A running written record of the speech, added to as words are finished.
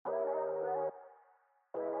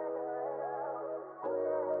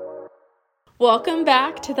Welcome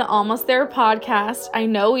back to the Almost There podcast. I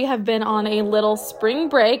know we have been on a little spring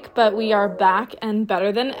break, but we are back and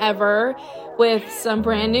better than ever with some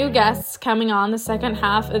brand new guests coming on the second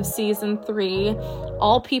half of season 3,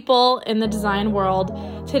 all people in the design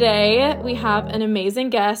world. Today, we have an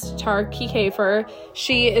amazing guest, Tarra Kieckhaefer.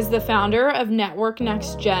 She is the founder of Network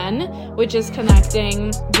Next Gen, which is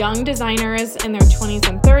connecting young designers in their 20s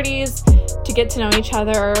and 30s to get to know each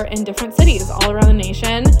other in different cities all around the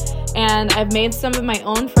nation. And I've made some of my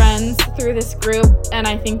own friends through this group, and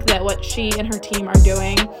I think that what she and her team are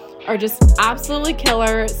doing are just absolutely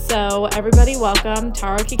killer. So everybody welcome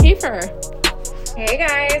Tarra Kieckhaefer. Hey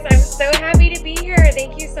guys, I'm so happy to be here.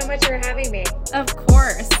 Thank you so much for having me. Of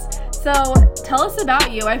course. So tell us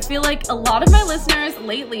about you. I feel like a lot of my listeners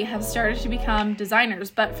lately have started to become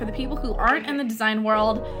designers, but for the people who aren't in the design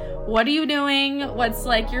world, what are you doing? What's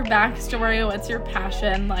like your backstory? What's your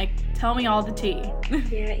passion? Like, tell me all the tea.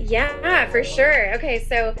 Yeah, for sure. Okay,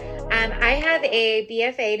 so I have a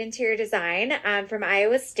BFA in interior design from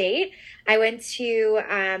Iowa State. I went to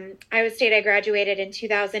Iowa State. I graduated in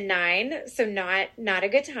 2009, so not a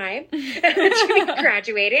good time to be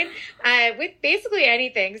graduating with basically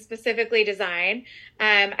anything, specifically design.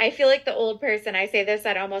 I feel like the old person. I say this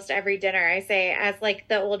at almost every dinner. I say, as like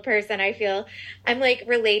the old person, I feel I'm like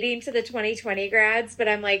relating to the 2020 grads, but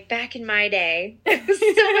I'm like, back in my day, it was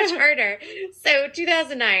so much harder. So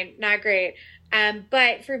 2009, not great.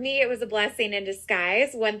 But for me, it was a blessing in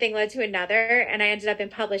disguise. One thing led to another, and I ended up in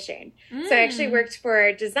publishing. So I actually worked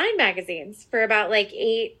for design magazines for about like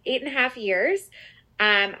eight and a half years.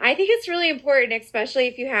 I think it's really important, especially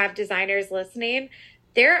if you have designers listening.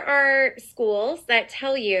 There are schools that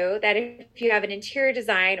tell you that if you have an interior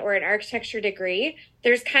design or an architecture degree,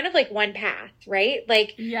 there's kind of like one path, right?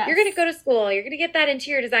 Like You're going to go to school, you're going to get that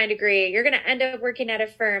interior design degree, you're going to end up working at a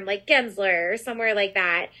firm like Gensler or somewhere like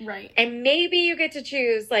that. Right. And maybe you get to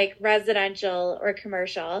choose like residential or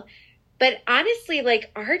commercial. But honestly,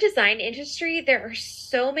 like our design industry, there are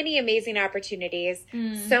so many amazing opportunities,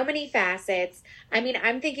 so many facets. I mean,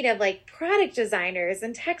 I'm thinking of like product designers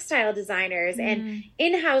and textile designers and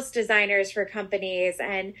in-house designers for companies.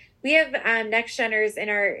 And we have next geners in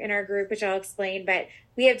our group, which I'll explain, but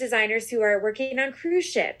we have designers who are working on cruise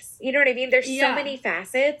ships. You know what I mean? There's so many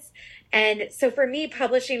facets. And so for me,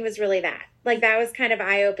 publishing was really that. Like that was kind of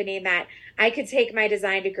eye-opening that I could take my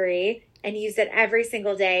design degree and use it every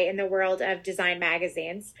single day in the world of design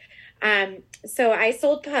magazines. So I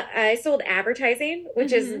sold advertising,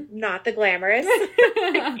 which is not the glamorous,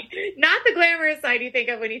 not the glamorous side you think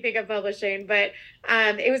of when you think of publishing, but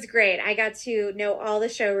it was great. I got to know all the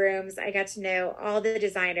showrooms. I got to know all the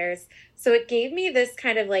designers. So it gave me this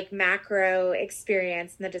kind of like macro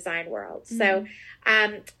experience in the design world. So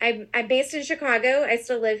I'm based in Chicago. I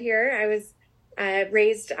still live here. I was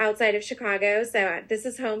raised outside of Chicago, so this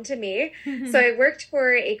is home to me. So I worked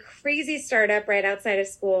for a crazy startup right outside of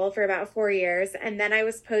school for about 4 years, and then I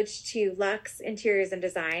was poached to Luxe Interiors and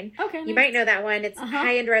Design. Okay, you might know that one. It's a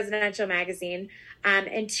high-end residential magazine.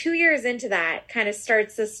 And 2 years into that kind of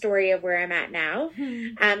starts the story of where I'm at now.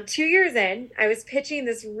 2 years in, I was pitching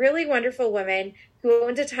this really wonderful woman who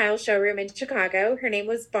owned a tile showroom in Chicago. Her name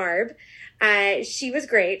was Barb. She was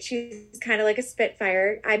great. She's kind of like a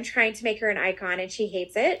spitfire. I'm trying to make her an icon and she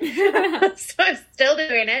hates it. So I'm still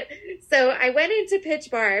doing it. So I went in to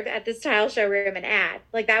pitch Barb at this tile showroom an ad.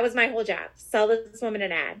 Like that was my whole job. Sell this woman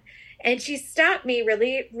an ad. And she stopped me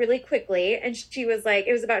really, really quickly. And she was like,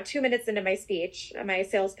 it was about 2 minutes into my speech, my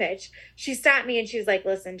sales pitch. She stopped me and she was like,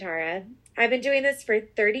 listen, Tarra, I've been doing this for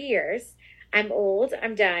 30 years. I'm old.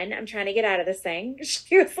 I'm done. I'm trying to get out of this thing.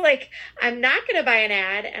 She was like, I'm not going to buy an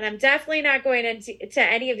ad, and I'm definitely not going into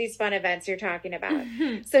any of these fun events you're talking about.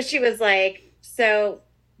 So she was like, so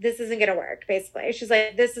this isn't going to work, basically. She's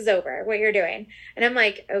like, this is over, what you're doing. And I'm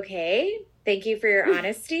like, okay, thank you for your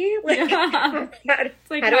honesty. Like, how do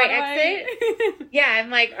I exit? Yeah, I'm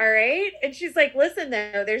like, all right. And she's like, listen,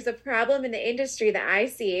 though, there's a problem in the industry that I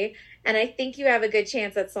see, and I think you have a good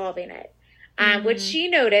chance at solving it. What she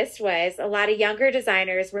noticed was a lot of younger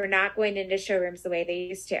designers were not going into showrooms the way they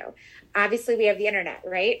used to. Obviously, we have the internet,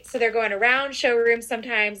 right? So they're going around showrooms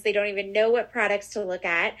sometimes. They don't even know what products to look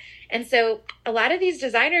at. And so a lot of these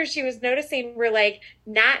designers she was noticing were like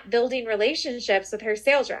not building relationships with her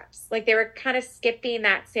sales reps. Like they were kind of skipping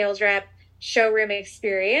that sales rep showroom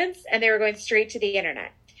experience and they were going straight to the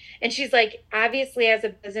internet. And she's like, obviously, as a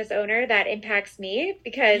business owner, that impacts me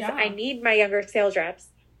because I need my younger sales reps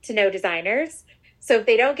to know designers. So if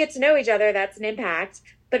they don't get to know each other, that's an impact.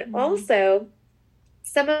 But also,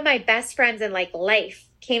 some of my best friends in like life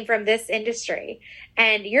came from this industry.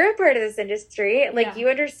 And you're a part of this industry. Like you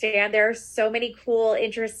understand there are so many cool,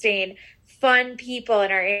 interesting fun people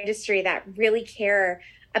in our industry that really care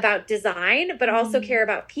about design, but also care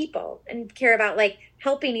about people and care about like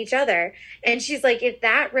helping each other. And she's like, if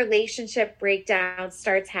that relationship breakdown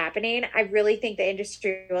starts happening, I really think the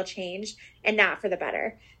industry will change, and not for the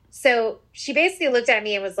better. So she basically looked at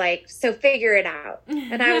me and was like, so figure it out.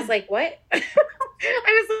 And I was like, what? I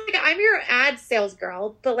was like, I'm your ad sales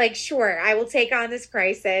girl, but like, sure, I will take on this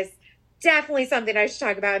crisis. Definitely something I should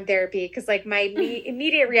talk about in therapy. Cause like my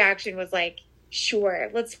immediate reaction was like, sure,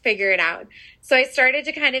 let's figure it out. So I started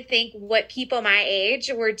to kind of think what people my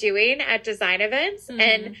age were doing at design events.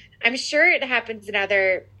 And I'm sure it happens in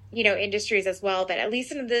other, industries as well, but at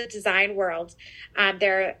least in the design world,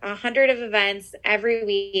 there are 100 of events every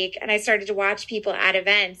week. And I started to watch people at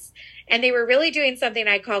events, and they were really doing something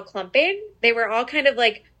I call clumping. They were all kind of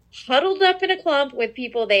like huddled up in a clump with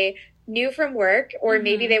people they knew from work, or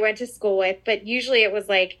maybe they went to school with, but usually it was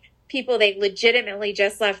like people they legitimately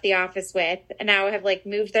just left the office with and now have like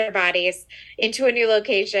moved their bodies into a new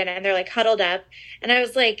location, and they're like huddled up. And I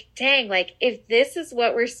was like, dang, like if this is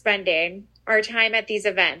what we're spending our time at these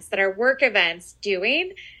events, that are work events,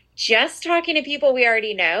 doing, just talking to people we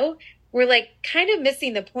already know, we're like kind of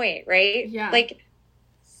missing the point, right? Yeah. Like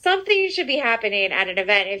something should be happening at an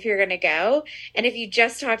event if you're going to go. And if you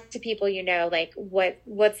just talk to people, like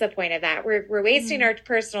what's the point of that? We're wasting our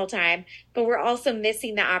personal time, but we're also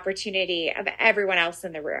missing the opportunity of everyone else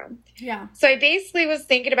in the room. Yeah. So I basically was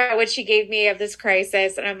thinking about what she gave me of this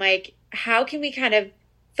crisis. And I'm like, how can we kind of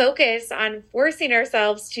focus on forcing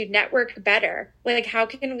ourselves to network better? Like, how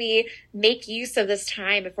can we make use of this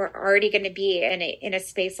time if we're already going to be in a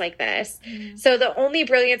space like this? So the only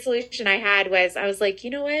brilliant solution I had was, I was like,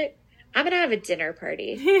 you know what? I'm going to have a dinner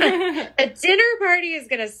party. A dinner party is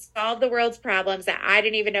going to solve the world's problems that I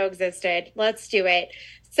didn't even know existed. Let's do it.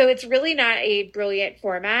 So it's really not a brilliant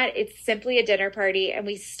format. It's simply a dinner party, and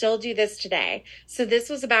we still do this today. So this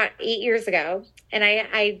was about 8 years ago, and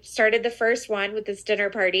I started the first one with this dinner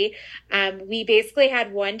party. We basically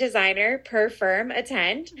had one designer per firm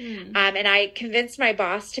attend, and I convinced my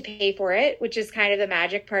boss to pay for it, which is kind of the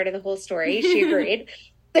magic part of the whole story. She agreed.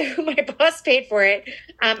 So my boss paid for it.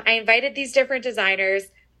 I invited these different designers,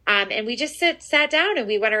 and we just sat down and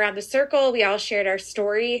we went around the circle. We all shared our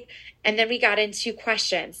story. And then we got into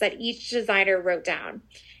questions that each designer wrote down.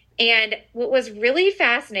 And what was really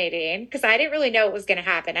fascinating, because I didn't really know what was going to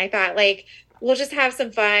happen. I thought, like, we'll just have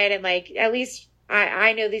some fun. And, like, at least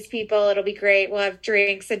I know these people. It'll be great. We'll have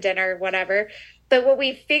drinks and dinner, whatever. But what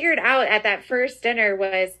we figured out at that first dinner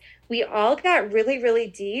was we all got really, really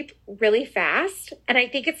deep, really fast. And I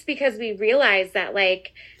think it's because we realized that,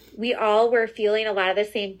 like, we all were feeling a lot of the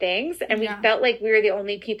same things, and we felt like we were the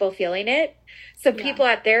only people feeling it. So people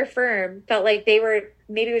at their firm felt like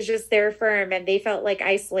maybe it was just their firm and they felt like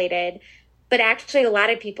isolated, but actually a lot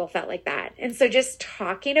of people felt like that. And so just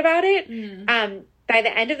talking about it, by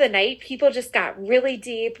the end of the night, people just got really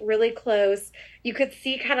deep, really close. You could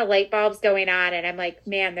see kind of light bulbs going on. And I'm like,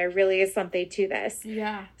 man, there really is something to this.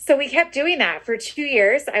 Yeah. So we kept doing that for 2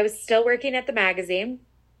 years. I was still working at the magazine.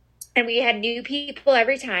 And we had new people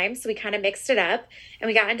every time, so we kind of mixed it up. And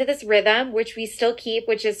we got into this rhythm, which we still keep,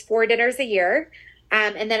 which is 4 dinners a year.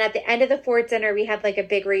 And then at the end of the 4th dinner, we had like a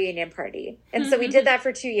big reunion party. And so we did that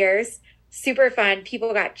for 2 years. Super fun.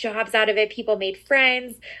 People got jobs out of it. People made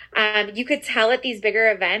friends. You could tell at these bigger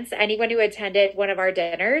events, anyone who attended one of our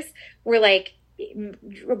dinners were like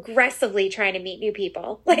aggressively trying to meet new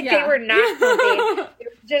people. Like they were not helping. They were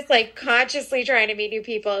just like consciously trying to meet new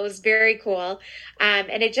people. It was very cool.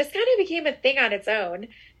 And it just kind of became a thing on its own.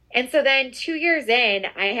 And so then 2 years in,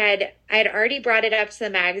 I had already brought it up to the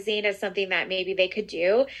magazine as something that maybe they could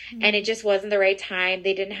do. And it just wasn't the right time.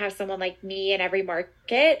 They didn't have someone like me in every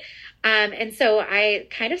market. And so I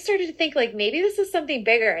kind of started to think like, maybe this is something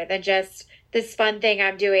bigger than just this fun thing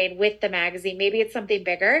I'm doing with the magazine. Maybe it's something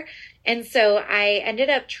bigger. And so I ended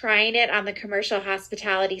up trying it on the commercial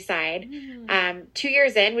hospitality side. 2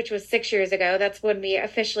 years in, which was 6 years ago, that's when we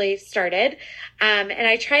officially started. And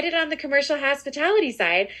I tried it on the commercial hospitality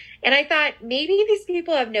side. And I thought, maybe these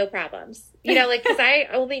people have no problems. Like, because I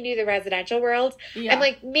only knew the residential world. I'm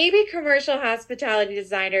like, maybe commercial hospitality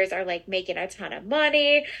designers are like making a ton of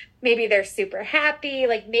money. Maybe they're super happy.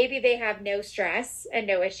 Like, maybe they have no stress and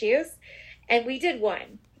no issues. And we did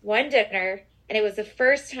one dinner, and it was the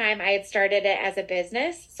first time I had started it as a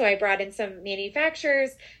business. So I brought in some manufacturers.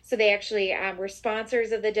 So they actually were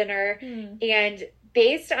sponsors of the dinner. And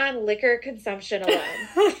based on liquor consumption alone,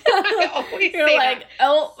 I always You're say like, that.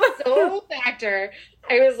 oh. Sole factor.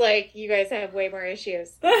 I was like, you guys have way more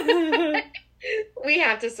issues. We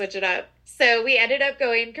have to switch it up. So we ended up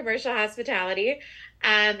going commercial hospitality.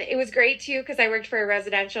 It was great too because I worked for a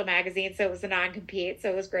residential magazine, so it was a non-compete, so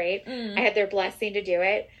it was great. I had their blessing to do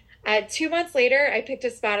it. 2 months later, I picked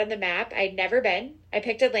a spot on the map. I'd never been. I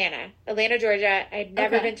picked Atlanta, Georgia. I'd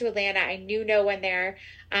never been to Atlanta. I knew no one there.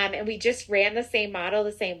 And we just ran the same model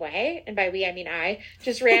the same way. And by we, I mean I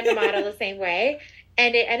just ran the model the same way.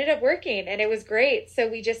 And it ended up working and it was great. So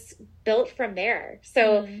we just built from there.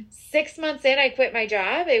 So 6 months in, I quit my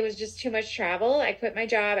job. It was just too much travel. I quit my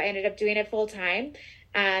job. I ended up doing it full time.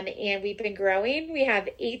 And we've been growing. We have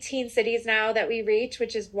 18 cities now that we reach,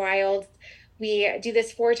 which is wild. We do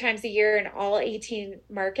this 4 times a year in all 18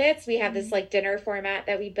 markets. We have this like dinner format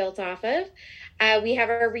that we built off of. We have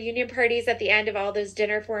our reunion parties at the end of all those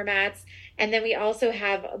dinner formats. And then we also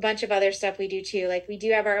have a bunch of other stuff we do too. Like we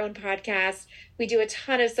do have our own podcast. We do a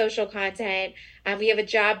ton of social content. We have a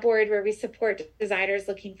job board where we support designers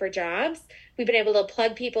looking for jobs. We've been able to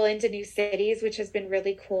plug people into new cities, which has been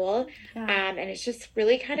really cool. Yeah. And it's just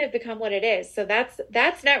really kind of become what it is. So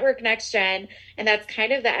that's Network Next Gen. And that's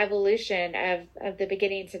kind of the evolution of the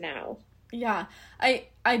beginning to now. Yeah. I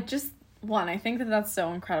think that that's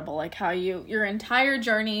so incredible. Like how your entire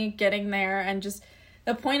journey getting there and just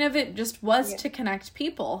the point of it just was to connect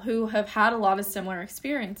people who have had a lot of similar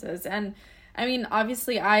experiences. And I mean,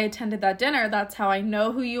 obviously I attended that dinner. That's how I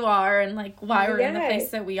know who you are and like why we're in the place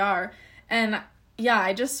that we are. And yeah,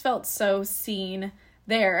 I just felt so seen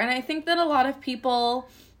there. And I think that a lot of people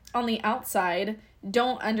on the outside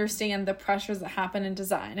don't understand the pressures that happen in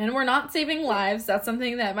design. And we're not saving lives. That's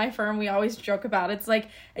something that my firm, we always joke about. It's like,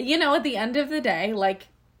 at the end of the day, like,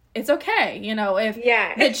 it's okay, if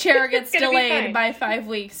the chair gets delayed by 5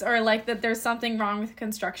 weeks or like that there's something wrong with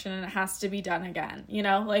construction and it has to be done again,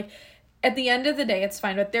 like at the end of the day, it's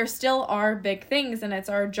fine, but there still are big things and it's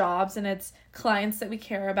our jobs and it's clients that we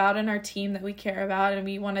care about and our team that we care about and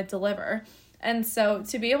we want to deliver. And so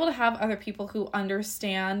to be able to have other people who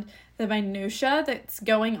understand the minutia that's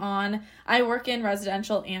going on, I work in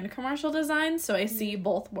residential and commercial design, so I see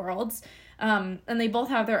both worlds. And they both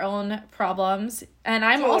have their own problems. And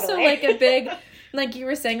I'm also like a big, like you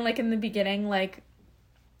were saying, like in the beginning, like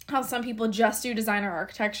how some people just do design or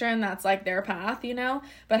architecture and that's like their path,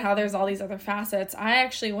 but how there's all these other facets. I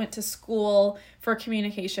actually went to school for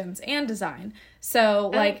communications and design. So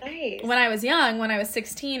like when I was young, when I was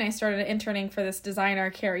 16, I started interning for this designer,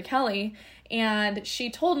 Carrie Kelly. And she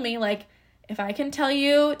told me like, if I can tell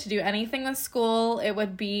you to do anything with school, it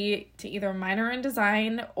would be to either minor in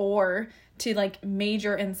design or to like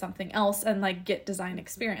major in something else and like get design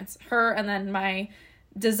experience. Her and then my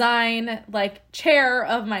design like chair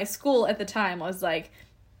of my school at the time was like,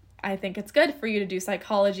 I think it's good for you to do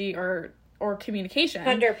psychology or communication.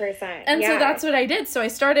 100%. And so that's what I did. So I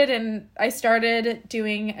started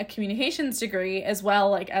doing a communications degree as well,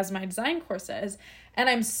 like as my design courses. And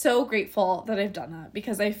I'm so grateful that I've done that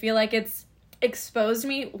because I feel like it's exposed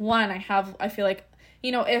me. One, I feel like,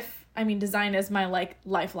 design is my like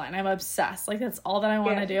lifeline. I'm obsessed. Like that's all that I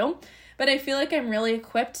want to do. But I feel like I'm really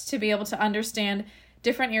equipped to be able to understand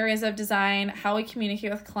different areas of design, how we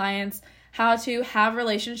communicate with clients, how to have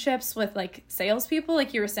relationships with like salespeople.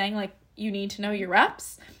 Like you were saying, like you need to know your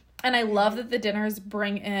reps. And I love that the dinners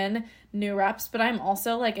bring in new reps, but I'm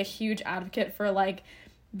also like a huge advocate for like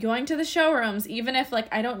going to the showrooms, even if like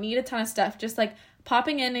I don't need a ton of stuff, just like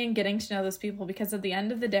popping in and getting to know those people, because at the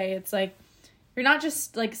end of the day, it's like, you're not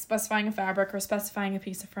just like specifying a fabric or specifying a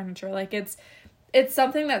piece of furniture. Like it's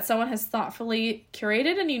something that someone has thoughtfully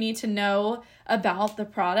curated and you need to know about the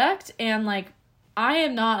product. And like, I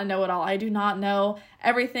am not a know-it-all. I do not know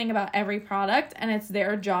everything about every product, and it's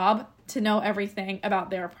their job to know everything about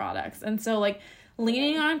their products. And so like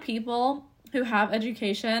leaning on people who have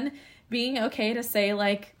education, being okay to say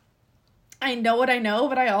like, I know what I know,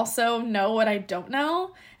 but I also know what I don't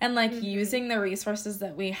know. And like using the resources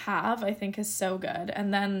that we have, I think is so good.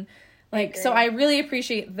 And then like, so I really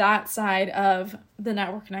appreciate that side of the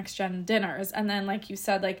Network Next Gen dinners. And then like you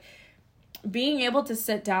said, like being able to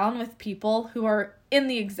sit down with people who are in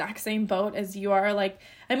the exact same boat as you are. Like,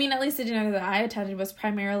 at least the dinner that I attended was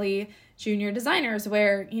primarily junior designers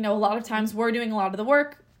where, a lot of times we're doing a lot of the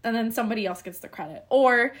work and then somebody else gets the credit.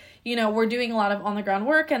 Or, we're doing a lot of on the ground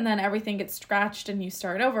work and then everything gets scratched and you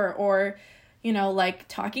start over. Or, like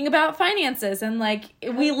talking about finances and like,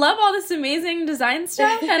 we love all this amazing design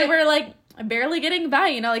stuff and we're like barely getting by,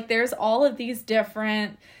 like there's all of these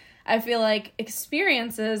different, I feel like,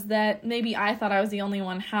 experiences that maybe I thought I was the only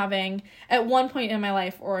one having at one point in my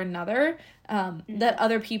life or another, that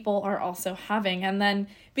other people are also having. And then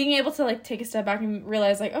being able to like take a step back and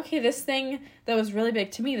realize like, okay, this thing that was really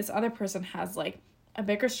big to me, this other person has like a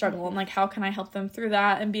bigger struggle, and like how can I help them through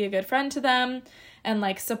that and be a good friend to them and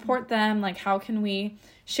like support them, like how can we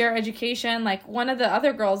share education. Like one of the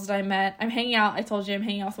other girls that I met, I told you I'm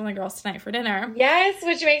hanging out with one of the girls tonight for dinner. Yes,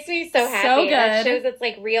 which makes me so happy. So good. That shows it's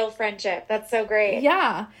like real friendship. That's so great.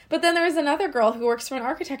 Yeah. But then there was another girl who works for an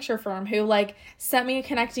architecture firm who like sent me a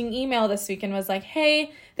connecting email this week and was like,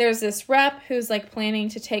 hey, there's this rep who's like planning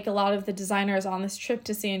to take a lot of the designers on this trip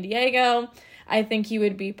to San Diego. I think you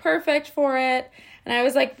would be perfect for it. And I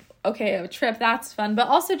was like, okay, a trip, that's fun. But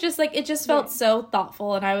also just like, it just felt so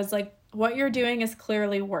thoughtful. And I was like, what you're doing is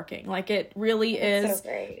clearly working. Like it really is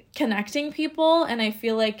connecting people. And I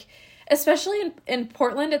feel like, especially in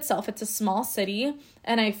Portland itself, it's a small city.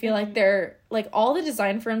 And I feel like they're like all the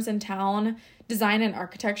design firms in town, design and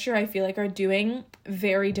architecture, I feel like are doing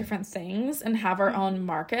very different things and have our own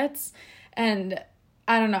markets. And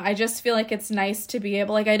I don't know, I just feel like it's nice to be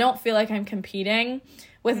able, like, I don't feel like I'm competing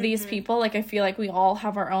with these people. Like, I feel like we all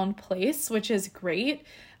have our own place, which is great.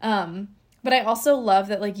 But I also love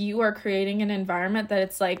that, like, you are creating an environment that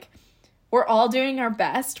it's, like, we're all doing our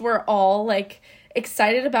best. We're all, like,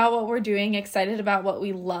 excited about what we're doing, excited about what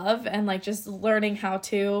we love, and, like, just learning how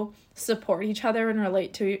to support each other and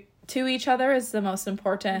relate to each other is the most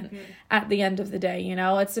important at the end of the day, you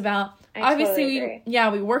know? It's about, obviously,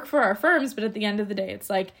 we work for our firms, but at the end of the day, it's,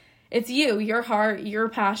 like, it's you, your heart, your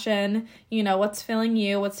passion, you know, what's filling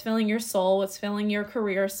you, what's filling your soul, what's filling your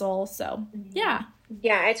career soul. So, yeah.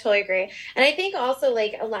 Yeah, I totally agree. And I think also,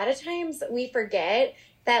 like, a lot of times we forget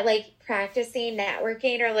that, like, practicing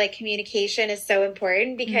networking or, like, communication is so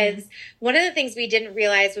important because one of the things we didn't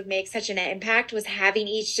realize would make such an impact was having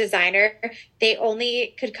each designer, they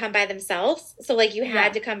only could come by themselves. So, like, you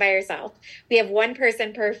had to come by yourself. We have one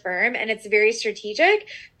person per firm, and it's very strategic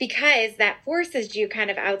because that forces you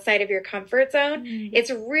kind of outside of your comfort zone.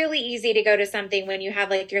 It's really easy to go to something when you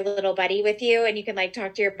have, like, your little buddy with you and you can, like,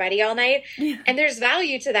 talk to your buddy all night. And there's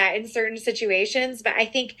value to that in certain situations. But I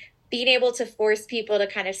think being able to force people to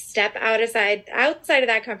kind of step outside of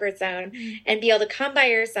that comfort zone and be able to come by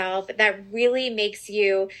yourself, that really makes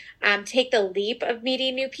you take the leap of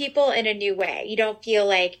meeting new people in a new way. You don't feel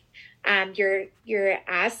like you're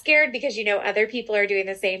as scared because you know other people are doing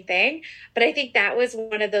the same thing. But I think that was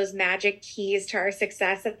one of those magic keys to our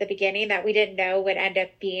success at the beginning that we didn't know would end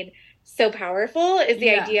up being so powerful, is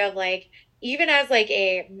the idea of, like, even as, like,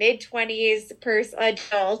 a mid-20s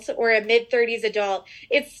adult or a mid-30s adult,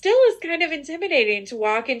 it still is kind of intimidating to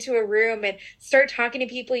walk into a room and start talking to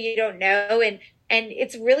people you don't know. And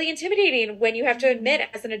it's really intimidating when you have to admit,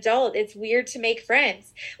 as an adult, it's weird to make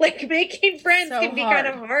friends. Like, making friends can be kind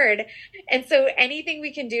of hard. And so anything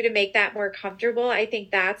we can do to make that more comfortable, I think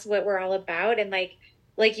that's what we're all about. And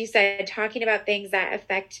like you said, talking about things that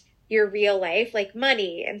affect your real life, like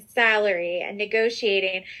money and salary and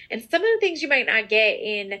negotiating and some of the things you might not get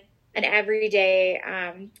in an everyday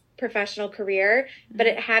professional career, but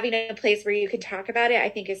having a place where you can talk about it, I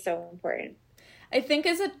think is so important. I think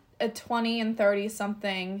as a 20 and 30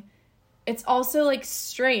 something, it's also, like,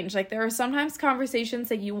 strange. Like, there are sometimes conversations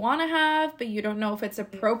that you want to have, but you don't know if it's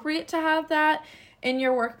appropriate to have that in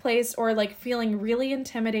your workplace, or, like, feeling really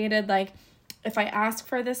intimidated. Like, if I ask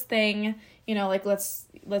for this thing, you know, like, let's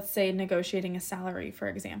say negotiating a salary, for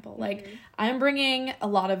example. Like, I'm bringing a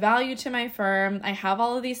lot of value to my firm. I have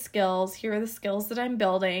all of these skills. Here are the skills that I'm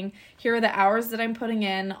building. Here are the hours that I'm putting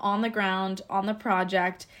in on the ground, on the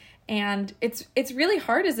project. And it's really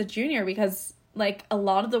hard as a junior because, like, a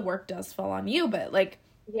lot of the work does fall on you, but, like,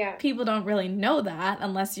 people don't really know that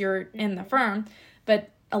unless you're in the firm. But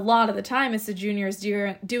a lot of the time it's the juniors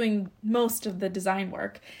doing most of the design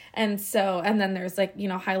work. And then there's, like, you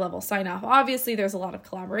know, high level sign off. Obviously there's a lot of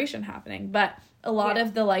collaboration happening, but a lot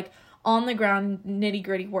of the, like, on the ground nitty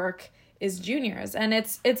gritty work is juniors. And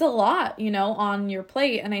it's a lot, you know, on your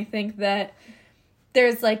plate. And I think that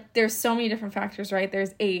there's so many different factors, right?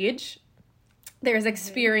 There's age, there's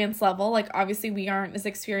experience level. Like, obviously we aren't as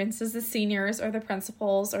experienced as the seniors or the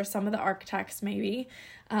principals or some of the architects maybe.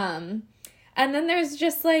 And then there's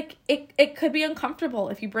just, like, it could be uncomfortable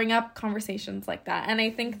if you bring up conversations like that. And I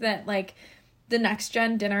think that, like, the next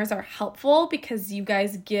gen dinners are helpful because you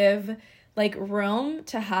guys give, like, room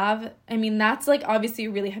to have, I mean, that's, like, obviously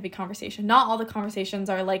a really heavy conversation. Not all the conversations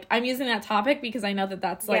are, like, I'm using that topic because I know that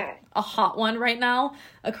that's, like, a hot one right now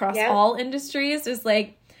across all industries. Is,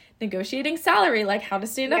 like, negotiating salary, like, how to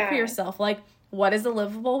stand up for yourself, like, what is a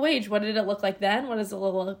livable wage? What did it look like then? What does it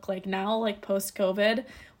look like now, like, post-COVID,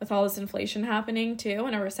 with all this inflation happening, too,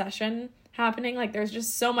 and a recession happening? Like, there's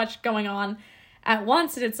just so much going on at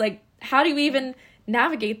once, and it's, like, how do you even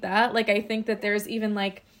navigate that? Like, I think that there's even,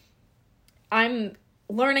 like, I'm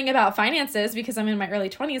learning about finances because I'm in my early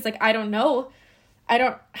 20s. Like, I don't know I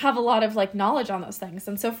don't have a lot of like knowledge on those things.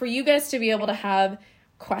 And so for you guys to be able to have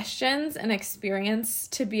questions and experience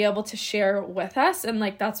to be able to share with us, and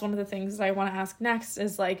like that's one of the things that I want to ask next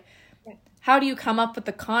is like, how do you come up with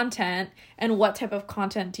the content, and what type of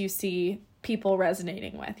content do you see people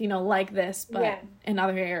resonating with, you know, like this, but in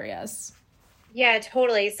other areas? Yeah,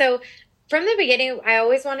 totally. So from the beginning, I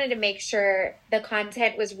always wanted to make sure the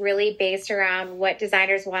content was really based around what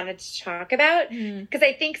designers wanted to talk about. Because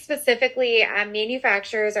I think specifically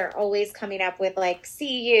manufacturers are always coming up with like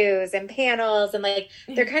CUs and panels, and like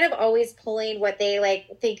they're kind of always pulling what they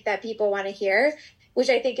like think that people want to hear, which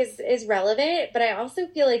I think is relevant. But I also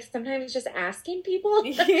feel like sometimes just asking people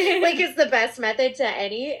like is the best method to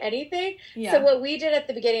anything. Yeah. So what we did at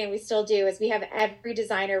the beginning, and we still do, is we have every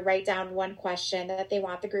designer write down one question that they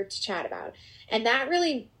want the group to chat about. And that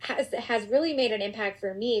really has really made an impact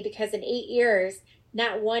for me, because in 8 years,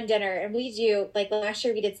 not one dinner, and we do, like last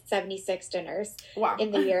year we did 76 dinners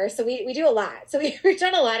in the year. So we do a lot. So we've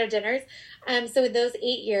done a lot of dinners. So in those 8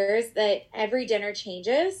 years, that every dinner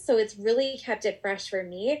changes. So it's really kept it fresh for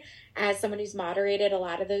me as someone who's moderated a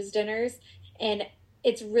lot of those dinners. And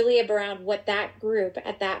it's really around what that group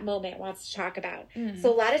at that moment wants to talk about. So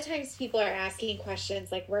a lot of times people are asking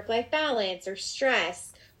questions like work-life balance or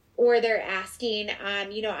stress, or they're asking,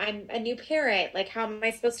 you know, I'm a new parent, like, how am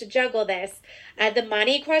I supposed to juggle this? The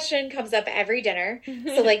money question comes up every dinner.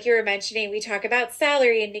 So like you were mentioning, we talk about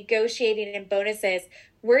salary and negotiating and bonuses.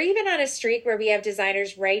 We're even on a streak where we have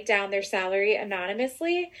designers write down their salary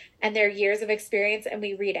anonymously and their years of experience, and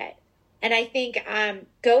we read it. And I think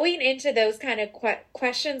going into those kind of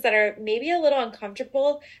questions that are maybe a little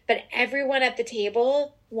uncomfortable, but everyone at the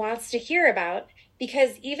table wants to hear about,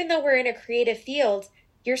 because even though we're in a creative field,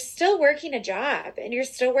 you're still working a job and you're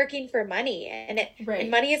still working for money. And,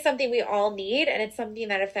 and money is something we all need, and it's something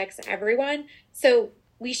that affects everyone. So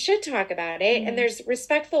we should talk about it, and there's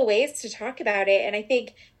respectful ways to talk about it. And I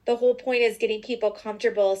think the whole point is getting people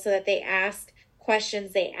comfortable so that they ask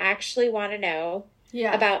questions they actually want to know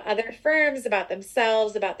about other firms, about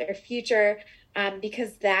themselves, about their future,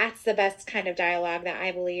 because that's the best kind of dialogue that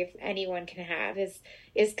I believe anyone can have, is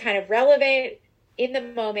kind of relevant in the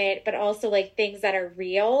moment, but also like things that are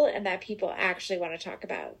real and that people actually want to talk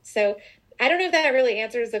about. So I don't know if that really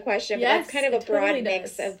answers the question, but that's kind of a broad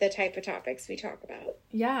mix of the type of topics we talk about.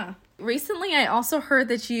 Yeah. Recently, I also heard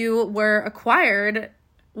that you were acquired.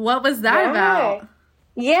 What was that about?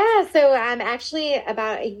 Yeah, so actually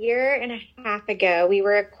about a year and a half ago, we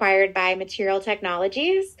were acquired by Material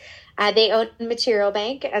Technologies. They own Material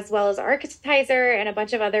Bank as well as Architizer and a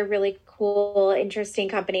bunch of other really cool, interesting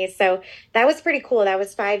companies. So that was pretty cool. That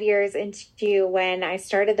was 5 years into when I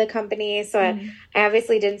started the company. So I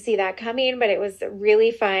obviously didn't see that coming, but it was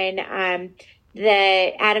really fun.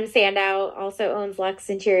 Adam Sandow also owns Lux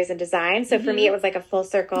Interiors and Design. So for me, it was like a full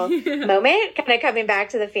circle moment, kind of coming back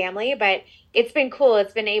to the family. But it's been cool.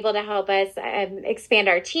 It's been able to help us expand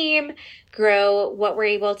our team, grow what we're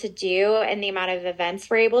able to do, and the amount of events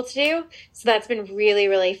we're able to do. So that's been really,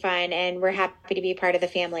 really fun, and we're happy to be part of the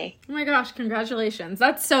family. Oh my gosh, congratulations.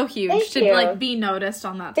 That's so huge to like be noticed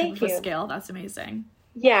on that type of a scale. That's amazing.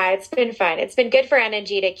 Yeah, it's been fun. It's been good for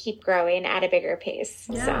NNG to keep growing at a bigger pace.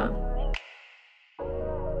 Yeah. So.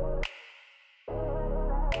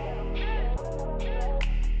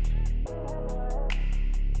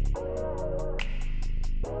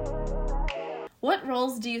 What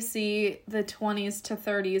roles do you see the 20s to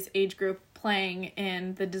 30s age group playing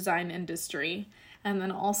in the design industry? And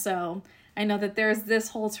then also, I know that there's this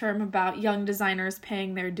whole term about young designers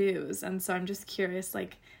paying their dues. And so I'm just curious,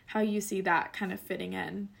 like, how you see that kind of fitting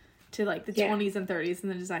in to, like, the 20s and 30s in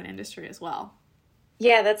the design industry as well.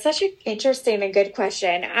 Yeah, that's such an interesting and good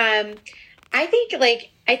question. I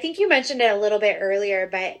think you mentioned it a little bit earlier,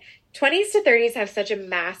 but 20s to 30s have such a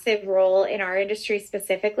massive role in our industry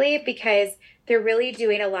specifically because they're really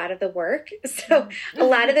doing a lot of the work. So a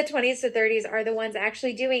lot of the 20s to 30s are the ones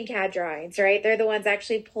actually doing CAD drawings, right? They're the ones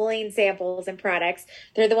actually pulling samples and products.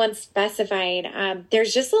 They're the ones specifying.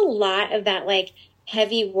 There's just a lot of that like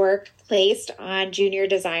heavy work placed on junior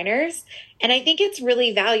designers. And I think it's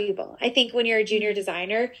really valuable. I think when you're a junior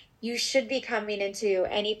designer, you should be coming into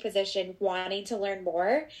any position wanting to learn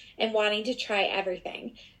more and wanting to try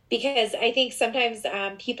everything. Because I think sometimes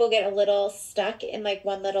people get a little stuck in like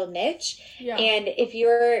one little niche. Yeah. And if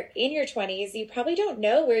you're in your 20s, you probably don't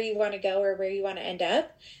know where you want to go or where you want to end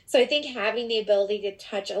up. So I think having the ability to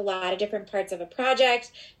touch a lot of different parts of a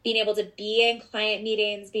project, being able to be in client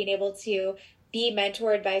meetings, being able to be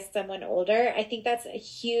mentored by someone older, I think that's a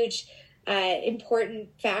huge important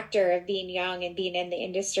factor of being young and being in the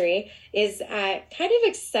industry is kind of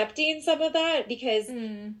accepting some of that because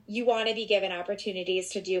you want to be given opportunities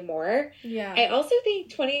to do more. Yeah. I also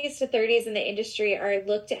think 20s to 30s in the industry are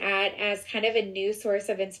looked at as kind of a new source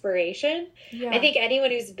of inspiration. Yeah. I think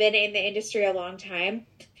anyone who's been in the industry a long time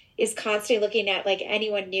is constantly looking at like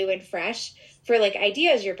anyone new and fresh for like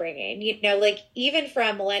ideas you're bringing, you know, like even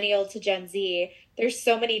from millennial to Gen Z, there's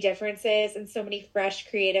so many differences and so many fresh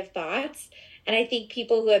creative thoughts. And I think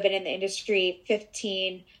people who have been in the industry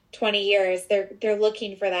 15, 20 years, they're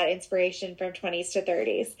looking for that inspiration from 20s to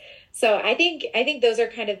 30s. So I think those are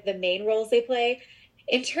kind of the main roles they play.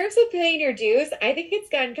 In terms of paying your dues, I think it's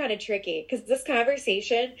gotten kind of tricky because this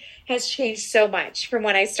conversation has changed so much from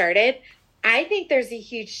when I started. I think there's a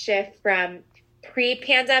huge shift from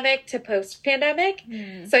pre-pandemic to post-pandemic.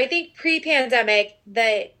 So I think pre-pandemic,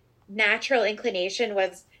 the natural inclination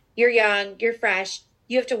was you're young, you're fresh,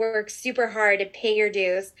 you have to work super hard to pay your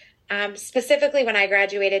dues. Specifically when I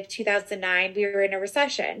graduated 2009, we were in a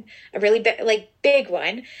recession, a really big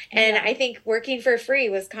one. And I think working for free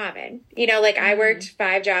was common. You know, like I worked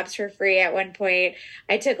 5 jobs for free at one point.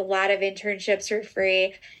 I took a lot of internships for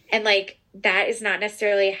free. And like, that is not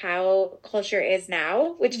necessarily how culture is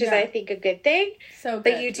now, which is, I think, a good thing. So good.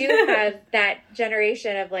 But you do have that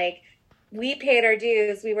generation of like, we paid our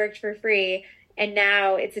dues, we worked for free, and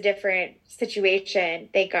now it's a different situation,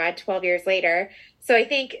 thank God, 12 years later. So I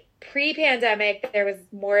think pre-pandemic, there was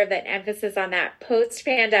more of an emphasis on that.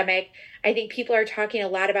 Post-pandemic, I think people are talking a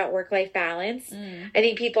lot about work-life balance. I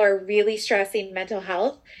think people are really stressing mental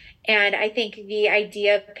health. And I think the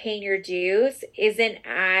idea of paying your dues isn't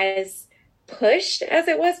as pushed as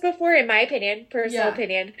it was before, in my opinion, personal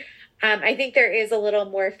opinion. I think there is a little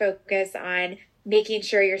more focus on making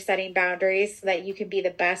sure you're setting boundaries so that you can be the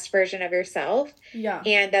best version of yourself.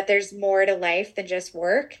 And that there's more to life than just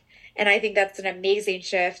work. And I think that's an amazing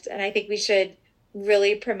shift. And I think we should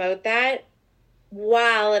really promote that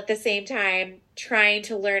while at the same time trying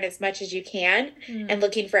to learn as much as you can and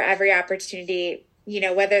looking for every opportunity, you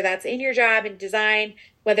know, whether that's in your job in design,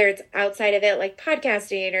 whether it's outside of it, like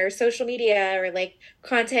podcasting or social media or like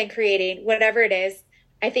content creating, whatever it is.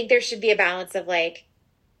 I think there should be a balance of like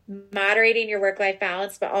moderating your work-life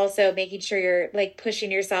balance, but also making sure you're like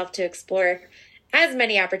pushing yourself to explore as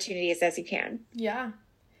many opportunities as you can. Yeah.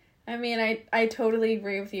 I mean, I totally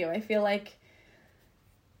agree with you. I feel like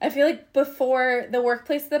before, the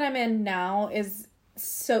workplace that I'm in now is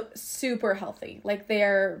so super healthy. Like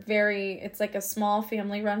it's like a small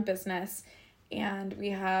family run business, and we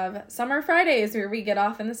have summer Fridays where we get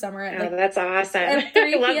off in the summer at that's awesome. At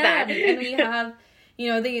 3 p.m. I love that. And we have, you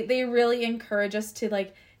know, they really encourage us to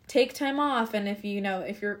like take time off. And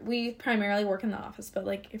we primarily work in the office, but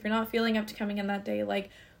like if you're not feeling up to coming in that day, like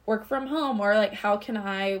work from home, or like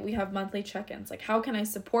we have monthly check-ins, like how can I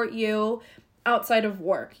support you outside of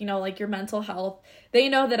work, you know, like your mental health. They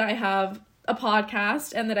know that I have a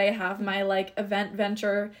podcast and that I have my like event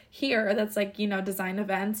venture here that's like, you know, design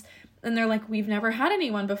events, and they're like, we've never had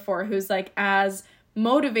anyone before who's like as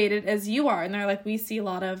motivated as you are, and they're like, we see a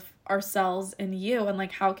lot of ourselves in you, and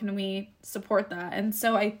like how can we support that? And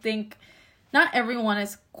so I think not everyone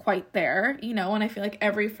is quite there, you know, and I feel like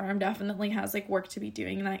every firm definitely has like work to be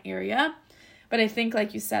doing in that area. But I think,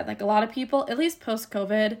 like you said, like a lot of people, at least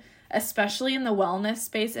post-COVID, especially in the wellness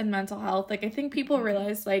space and mental health, like I think people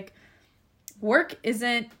realize like work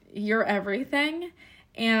isn't your everything.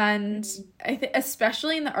 And I think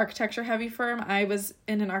especially in the architecture heavy firm, I was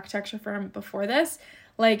in an architecture firm before this,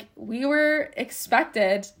 like we were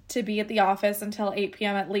expected to be at the office until 8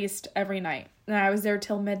 p.m. at least every night. And I was there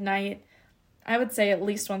till midnight. I would say at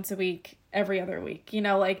least once a week, every other week, you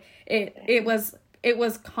know, like it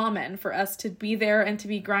was common for us to be there and to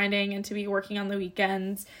be grinding and to be working on the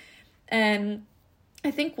weekends. And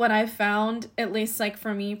I think what I've found, at least like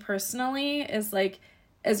for me personally, is like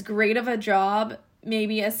as great of a job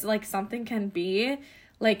maybe as like something can be,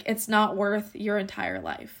 like it's not worth your entire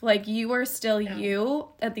life. Like you are still you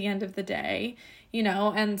at the end of the day, you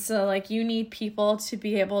know, and so like you need people to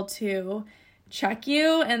be able to check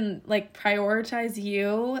you and like prioritize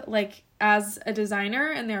you like as a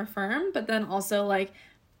designer in their firm, but then also like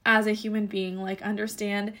as a human being, like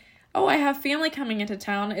understand, oh, I have family coming into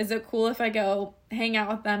town. Is it cool if I go hang out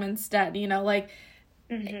with them instead? You know, like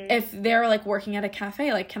if they're like working at a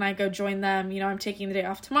cafe, like can I go join them? You know, I'm taking the day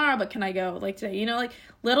off tomorrow, but can I go like today? You know, like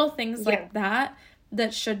little things like that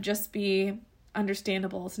should just be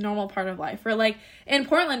understandable. It's a normal part of life. Or like in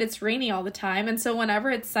Portland, it's rainy all the time. And so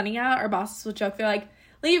whenever it's sunny out, our bosses will joke, they're like,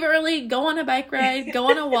 leave early, go on a bike ride, go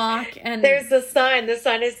on a walk. And there's the sun. The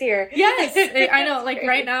sun is here. Yes. I know. Like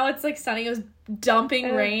right now it's like sunny. It was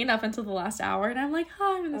dumping rain up until the last hour. And I'm like,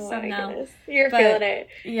 oh, I'm in the sun now. Goodness. You're feeling it.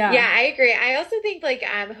 Yeah. Yeah, I agree. I also think like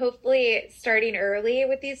hopefully starting early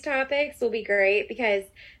with these topics will be great, because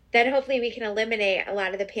then hopefully we can eliminate a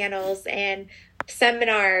lot of the panels and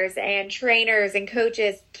seminars and trainers and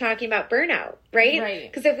coaches talking about burnout, right?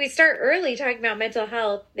 Because if we start early talking about mental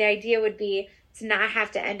health, the idea would be to not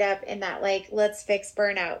have to end up in that like, let's fix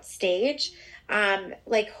burnout stage.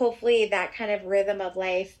 Like hopefully that kind of rhythm of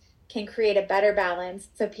life can create a better balance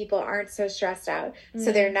so people aren't so stressed out.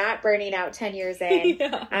 So they're not burning out 10 years in.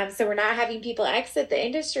 So we're not having people exit the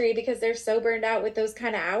industry because they're so burned out with those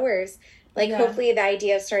kind of hours. Like, hopefully the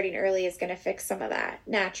idea of starting early is going to fix some of that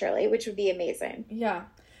naturally, which would be amazing. Yeah.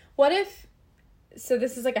 What if, so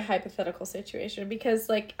this is like a hypothetical situation, because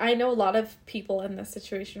like I know a lot of people in this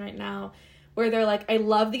situation right now where they're like, I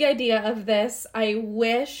love the idea of this. I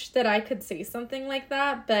wish that I could say something like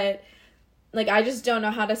that, but like I just don't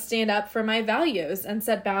know how to stand up for my values and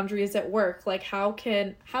set boundaries at work. Like how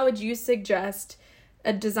would you suggest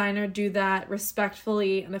a designer do that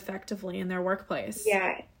respectfully and effectively in their workplace?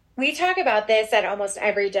 Yeah. We talk about this at almost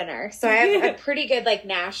every dinner. So I have a pretty good like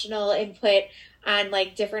national input on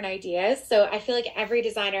like different ideas. So I feel like every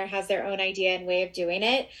designer has their own idea and way of doing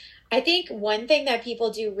it. I think one thing that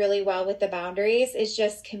people do really well with the boundaries is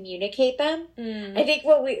just communicate them. I think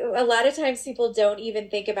a lot of times people don't even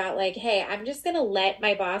think about like, hey, I'm just going to let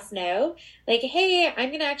my boss know, like, hey, I'm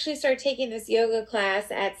going to actually start taking this yoga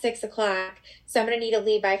class at 6:00. So I'm going to need to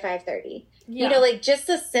leave by 5:30. You know, like just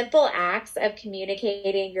the simple acts of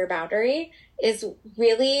communicating your boundary is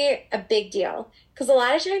really a big deal. Because a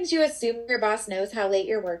lot of times you assume your boss knows how late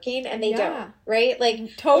you're working and they don't, right?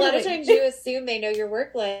 Like totally. A lot of times you assume they know your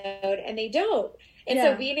workload and they don't. And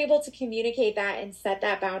so being able to communicate that and set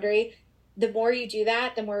that boundary, the more you do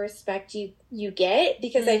that, the more respect you get.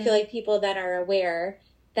 Because I feel like people then are aware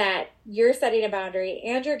that you're setting a boundary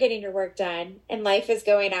and you're getting your work done and life is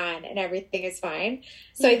going on and everything is fine.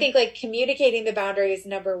 So I think like communicating the boundary is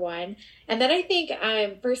number one. And then I think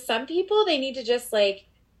for some people, they need to just like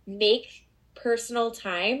make personal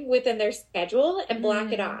time within their schedule and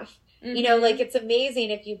block it off. You know, like it's amazing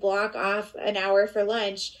if you block off an hour for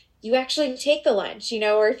lunch, you actually take the lunch, you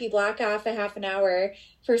know, or if you block off a half an hour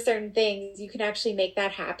for certain things, you can actually make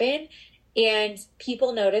that happen. And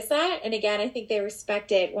people notice that. And again, I think they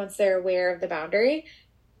respect it once they're aware of the boundary.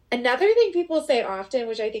 Another thing people say often,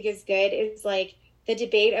 which I think is good, is like the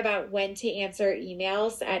debate about when to answer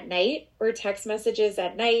emails at night or text messages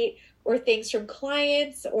at night or things from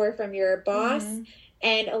clients or from your boss.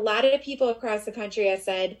 And a lot of people across the country have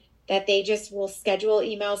said that they just will schedule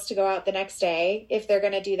emails to go out the next day if they're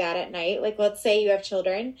going to do that at night. Like, let's say you have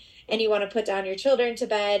children and you want to put down your children to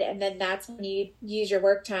bed, and then that's when you use your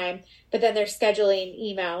work time, but then they're scheduling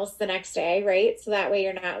emails the next day, right? So that way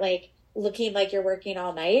you're not like looking like you're working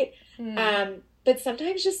all night. But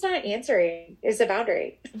sometimes just not answering is a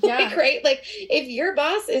boundary. Like, right? Like if your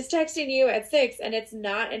boss is texting you at 6 and it's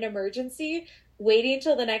not an emergency, waiting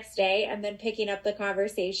till the next day and then picking up the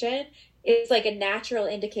conversation is like a natural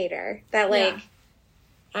indicator that like,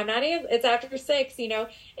 it's after 6, you know,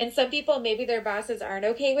 and some people, maybe their bosses aren't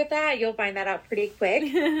okay with that. You'll find that out pretty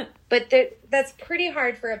quick, but that's pretty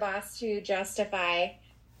hard for a boss to justify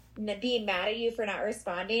being mad at you for not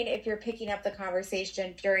responding if you're picking up the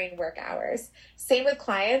conversation during work hours. Same with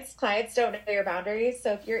clients. Clients don't know your boundaries.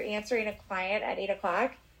 So if you're answering a client at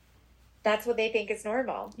 8:00, that's what they think is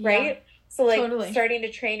normal, right? So like starting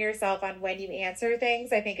to train yourself on when you answer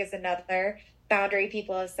things, I think is another boundary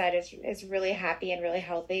people have said is really happy and really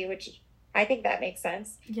healthy, which I think that makes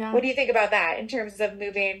sense. Yeah. What do you think about that in terms of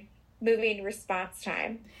moving response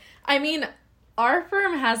time? I mean, our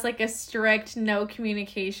firm has like a strict no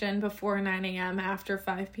communication before 9 a.m. after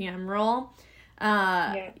 5 p.m. rule.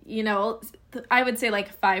 You know, I would say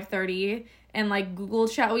like 5:30 and like Google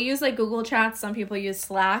Chat. We use like Google Chat. Some people use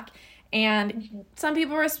Slack. And some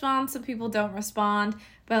people respond, some people don't respond.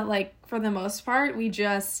 But like for the most part,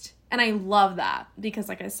 and I love that because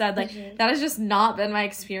like I said, like that has just not been my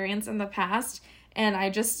experience in the past. And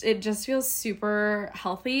it just feels super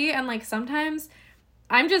healthy. And like sometimes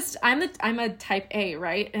I'm a type A,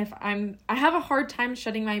 right? If I have a hard time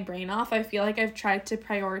shutting my brain off. I feel like I've tried to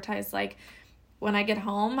prioritize like when I get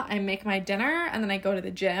home, I make my dinner and then I go to the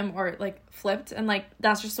gym or like flipped. And like,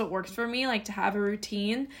 that's just what works for me. Like to have a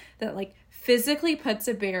routine that like physically puts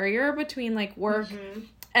a barrier between like work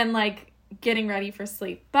and like getting ready for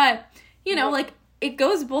sleep. But you know, like it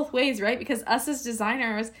goes both ways, right? Because us as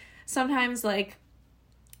designers, sometimes like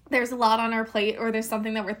there's a lot on our plate, or there's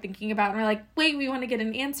something that we're thinking about and we're like, wait, we want to get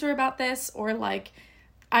an answer about this, or like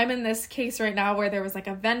I'm in this case right now where there was like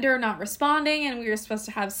a vendor not responding and we were supposed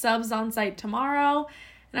to have subs on site tomorrow.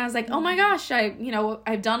 And I was like, oh my gosh,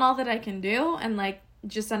 I've done all that I can do, and like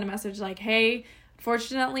just send a message like, hey,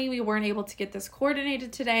 fortunately we weren't able to get this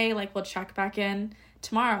coordinated today. Like, we'll check back in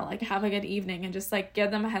tomorrow. Like, have a good evening, and just like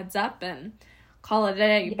give them a heads up and call it a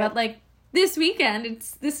day. Yeah. But like this weekend,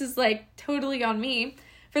 this is like totally on me.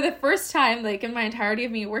 For the first time, like in my entirety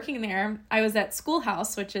of me working there, I was at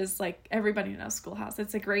Schoolhouse, which is like, everybody knows Schoolhouse.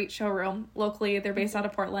 It's a great showroom locally. They're based out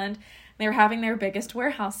of Portland. They were having their biggest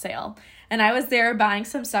warehouse sale. And I was there buying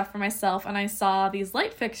some stuff for myself, and I saw these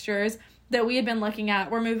light fixtures that we had been looking at.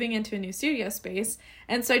 We're moving into a new studio space.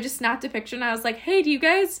 And so I just snapped a picture and I was like, hey, do you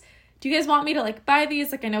guys want me to like buy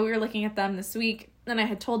these? Like, I know we were looking at them this week, and I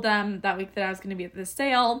had told them that week that I was going to be at this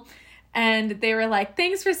sale. And they were like,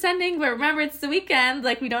 thanks for sending, but remember, it's the weekend.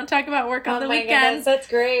 Like, we don't talk about work on the weekends. Goodness, that's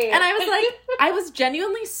great. And I was like, I was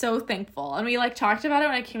genuinely so thankful. And we like talked about it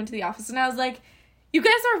when I came into the office, and I was like, you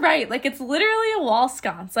guys are right. Like, it's literally a wall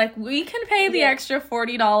sconce. Like, we can pay the extra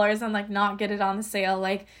 $40 and like not get it on the sale,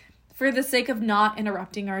 like for the sake of not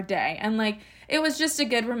interrupting our day. And like, it was just a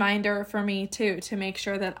good reminder for me too, to make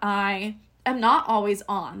sure that I am not always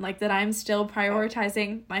on, like that I'm still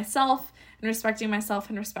prioritizing myself and respecting myself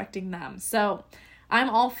and respecting them. So I'm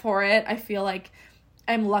all for it. I feel like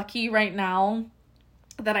I'm lucky right now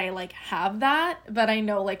that I like have that, but I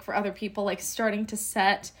know like for other people, like starting to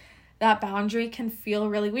set that boundary can feel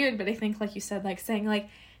really weird. But I think, like you said, like saying like,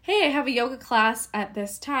 hey, I have a yoga class at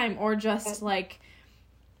this time, or just like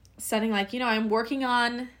setting like, I'm working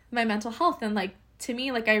on my mental health, and like to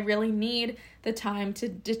me, like I really need the time to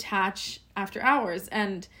detach after hours.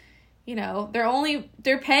 And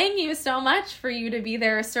they're paying you so much for you to be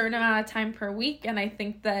there a certain amount of time per week. And I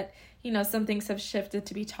think that, some things have shifted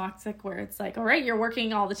to be toxic, where it's like, all right, you're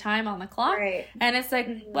working all the time on the clock. Right. And it's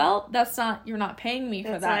like, well, you're not paying me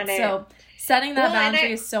for that. So setting that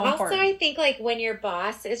boundary is so important. Also, I think like when your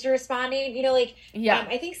boss is responding,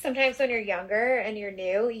 I think sometimes when you're younger and you're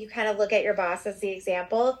new, you kind of look at your boss as the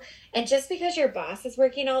example. And just because your boss is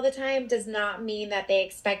working all the time does not mean that they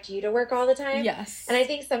expect you to work all the time. Yes. And I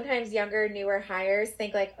think sometimes younger, newer hires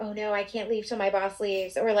think like, oh no, I can't leave till my boss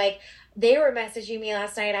leaves. Or like, they were messaging me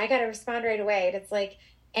last night, I got to respond right away. And it's like,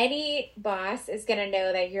 any boss is going to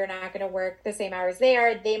know that you're not going to work the same hours they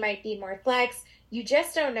are. They might be more flex. You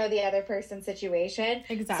just don't know the other person's situation.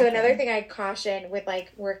 Exactly. So another thing I caution with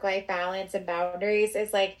like work-life balance and boundaries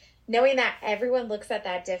is like knowing that everyone looks at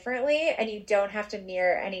that differently, and you don't have to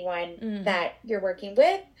mirror anyone that you're working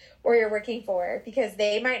with or you're working for, because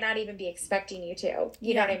they might not even be expecting you to.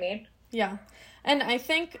 You know what I mean? Yeah. And I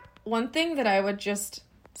think one thing that I would just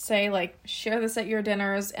say, like, share this at your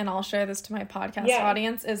dinners, and I'll share this to my podcast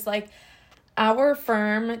audience, is like, our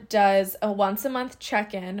firm does a once a month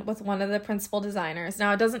check-in with one of the principal designers.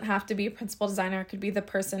 Now, it doesn't have to be a principal designer. It could be the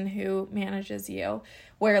person who manages you,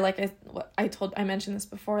 where like I mentioned this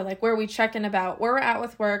before, like where we check in about where we're at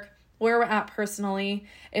with work, where we're at personally.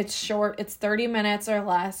 It's short, it's 30 minutes or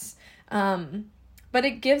less. But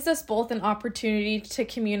it gives us both an opportunity to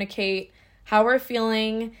communicate how we're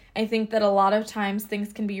feeling. I think that a lot of times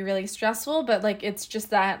things can be really stressful, but like, it's just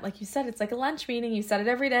that, like you said, it's like a lunch meeting. You set it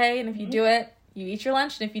every day, and if you do it, you eat your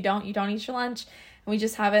lunch, and if you don't eat your lunch. And we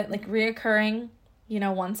just have it like reoccurring,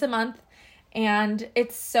 once a month. And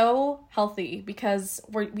it's so healthy because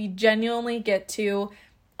we genuinely get to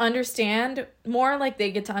understand more, like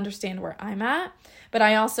they get to understand where I'm at, but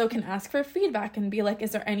I also can ask for feedback and be like,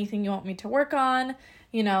 is there anything you want me to work on?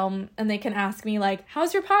 And they can ask me like,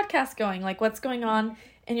 how's your podcast going? Like, what's going on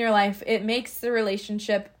in your life? It makes the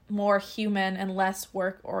relationship more human and less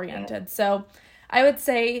work oriented. So I would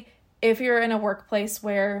say if you're in a workplace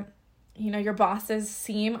where, your bosses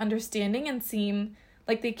seem understanding and seem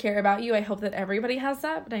like they care about you, I hope that everybody has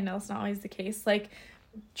that, but I know it's not always the case. Like,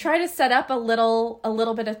 try to set up a little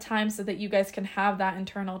bit of time so that you guys can have that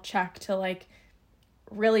internal check to like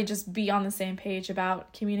really just be on the same page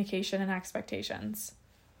about communication and expectations.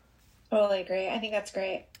 Totally agree. I think that's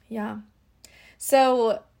great. Yeah.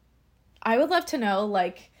 So I would love to know,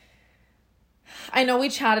 like, I know we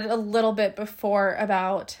chatted a little bit before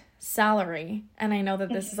about salary, and I know that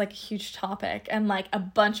this is like a huge topic, and like a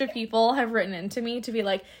bunch of people have written into me to be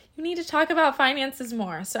like, you need to talk about finances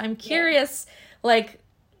more. So I'm curious, like,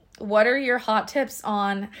 what are your hot tips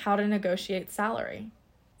on how to negotiate salary?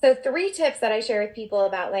 So 3 tips that I share with people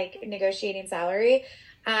about like negotiating salary.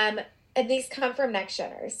 And these come from next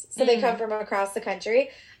geners. So they come from across the country.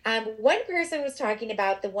 One person was talking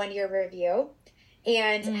about the 1-year review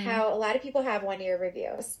and how a lot of people have 1-year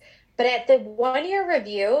reviews. But at the 1 year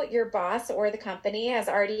review, your boss or the company has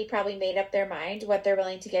already probably made up their mind what they're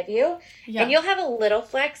willing to give you. Yeah. And you'll have a little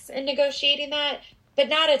flex in negotiating that, but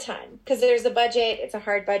not a ton, because there's a budget. It's a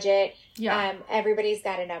hard budget. Yeah. Everybody's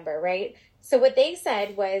got a number, right? So what they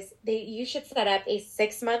said was you should set up a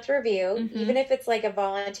 6-month review, even if it's like a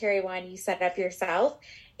voluntary one you set up yourself,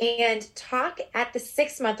 and talk at the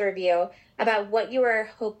 6-month review about what you are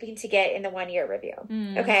hoping to get in the 1-year review.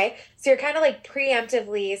 Okay. So you're kind of like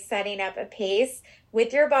preemptively setting up a pace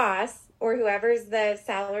with your boss or whoever's the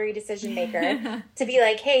salary decision maker to be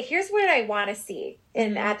like, hey, here's what I want to see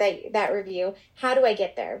at that review. How do I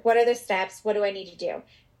get there? What are the steps? What do I need to do?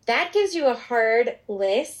 That gives you a hard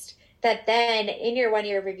list that then in your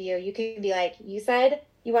 1-year review, you can be like, you said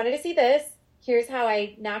you wanted to see this. Here's how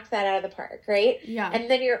I knocked that out of the park, right? Yeah. And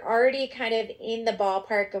then you're already kind of in the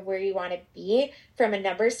ballpark of where you want to be from a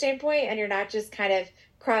number standpoint, and you're not just kind of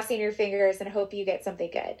crossing your fingers and hope you get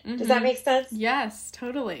something good. Does that make sense? Yes,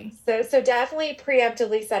 totally. So definitely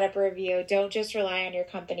preemptively set up a review. Don't just rely on your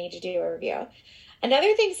company to do a review.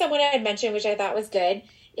 Another thing someone had mentioned, which I thought was good,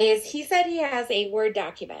 is he said he has a Word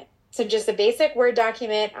document. So just a basic Word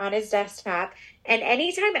document on his desktop. And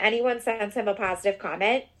anytime anyone sends him a positive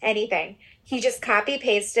comment, anything, he just copy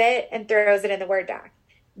pastes it and throws it in the Word doc.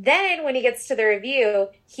 Then when he gets to the review,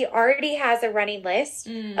 he already has a running list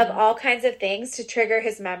of all kinds of things to trigger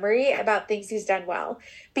his memory about things he's done well.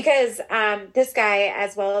 Because this guy,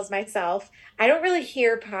 as well as myself, I don't really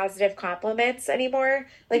hear positive compliments anymore.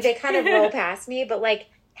 Like they kind of roll past me, but like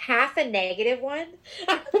half a negative one,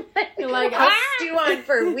 I'll stew on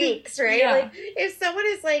for weeks, right? Yeah. Like if someone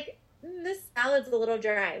is like, this salad's a little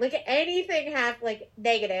dry, like anything half like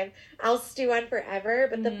negative, I'll stew on forever,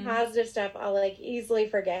 but the positive stuff I'll like easily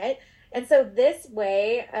forget. And so this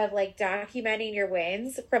way of like documenting your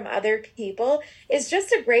wins from other people is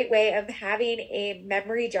just a great way of having a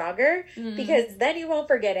memory jogger, because then you won't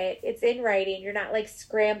forget it. It's in writing. You're not like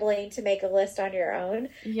scrambling to make a list on your own.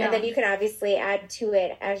 Yeah. And then you can obviously add to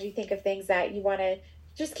it as you think of things that you want to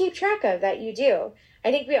just keep track of that you do. I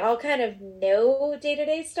think we all kind of know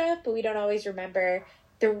day-to-day stuff, but we don't always remember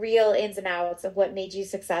the real ins and outs of what made you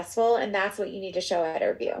successful, and that's what you need to show at a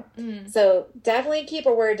review. So definitely keep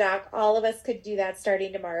a Word doc. All of us could do that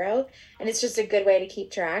starting tomorrow, and it's just a good way to keep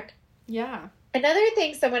track. Yeah. Another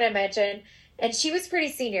thing someone had mentioned, and she was pretty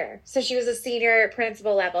senior, so she was a senior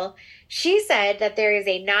principal level. She said that there is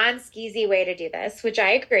a non-skeezy way to do this, which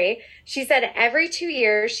I agree. She said every 2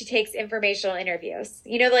 years she takes informational interviews.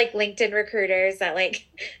 You know, like LinkedIn recruiters that like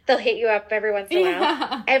they'll hit you up every once in a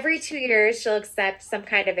while. Every 2 years she'll accept some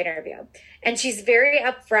kind of interview. And she's very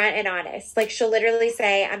upfront and honest. Like she'll literally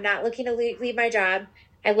say, I'm not looking to leave my job.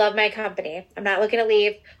 I love my company. I'm not looking to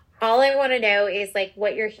leave. All I want to know is like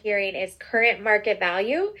what you're hearing is current market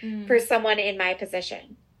value for someone in my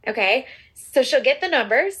position. Okay. So she'll get the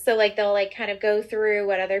numbers. So like they'll like kind of go through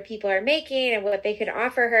what other people are making and what they could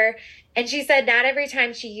offer her. And she said not every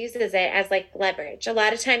time she uses it as like leverage. A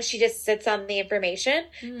lot of times she just sits on the information.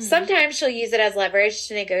 Sometimes she'll use it as leverage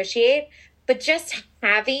to negotiate, but just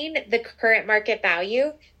having the current market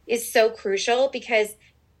value is so crucial, because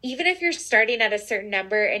even if you're starting at a certain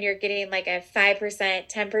number and you're getting like a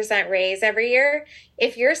 5%, 10% raise every year,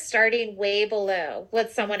 if you're starting way below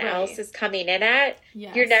what someone else is coming in at,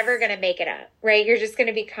 you're never going to make it up, right? You're just going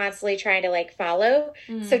to be constantly trying to like follow.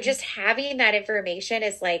 So just having that information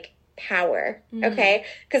is like power. Okay.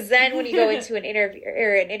 Because then when you go into an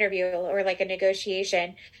interview or like a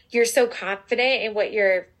negotiation, you're so confident in what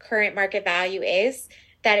your current market value is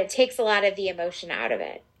that it takes a lot of the emotion out of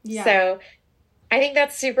it. Yeah. So I think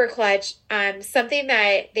that's super clutch. Something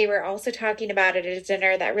that they were also talking about at a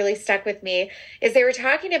dinner that really stuck with me is they were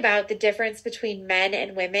talking about the difference between men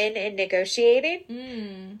and women in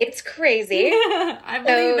negotiating. It's crazy. I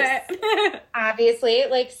believe it. Obviously,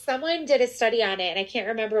 like someone did a study on it, and I can't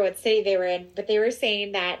remember what city they were in, but they were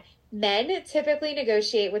saying that men typically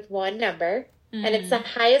negotiate with one number, and it's the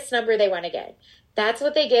highest number they want to get. That's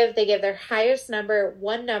what they give. They give their highest number,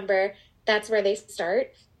 one number. That's where they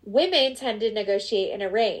start. Women tend to negotiate in a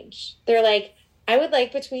range. They're like, I would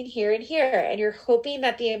like between here and here. And you're hoping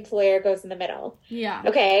that the employer goes in the middle. Yeah.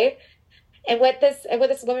 Okay. And what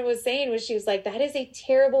this woman was saying was, she was like, that is a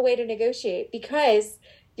terrible way to negotiate, because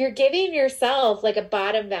you're giving yourself like a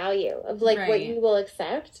bottom value of like what you will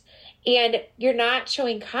accept. And you're not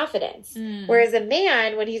showing confidence. Whereas a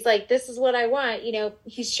man, when he's like, this is what I want, you know,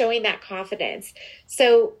 he's showing that confidence.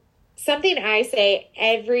 So something I say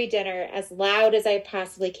every dinner as loud as I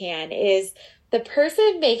possibly can is, the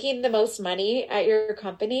person making the most money at your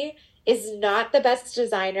company is not the best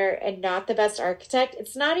designer and not the best architect.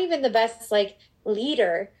 It's not even the best like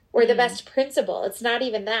leader or the best principal. It's not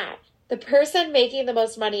even that. The person making the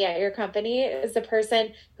most money at your company is the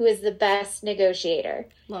person who is the best negotiator.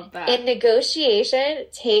 Love that. And negotiation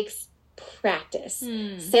takes practice.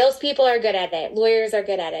 Salespeople are good at it. Lawyers are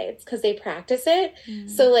good at it. It's because they practice it.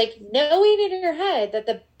 So like knowing in your head that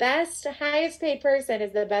the best, highest paid person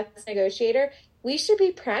is the best negotiator, we should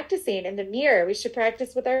be practicing in the mirror. We should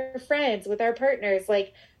practice with our friends, with our partners.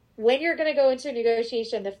 Like when you're going to go into a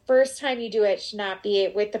negotiation, the first time you do it should not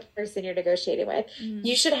be with the person you're negotiating with.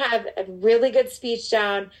 You should have a really good speech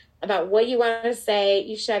down about what you want to say.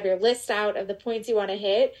 You should have your list out of the points you want to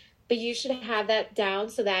hit, but you should have that down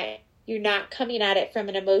so that you're not coming at it from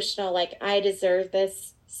an emotional, like, I deserve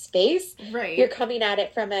this space. Right. You're coming at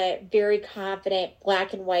it from a very confident,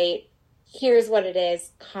 black and white, here's what it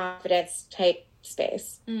is, confidence type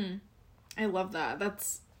space. I love that.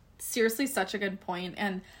 That's seriously such a good point.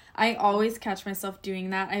 And I always catch myself doing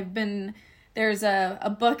that. There's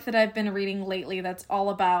a book that I've been reading lately that's all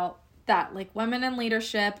about that, like women in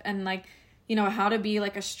leadership and like, you know, how to be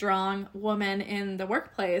like a strong woman in the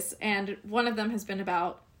workplace. And one of them has been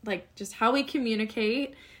about like just how we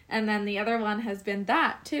communicate. And then the other one has been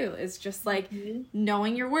that too, is just like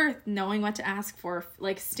knowing your worth, knowing what to ask for,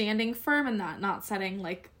 like standing firm in that, not setting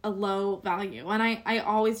like a low value. And I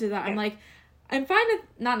always do that. I'm like, I'm fine with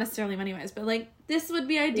not necessarily money wise, but like this would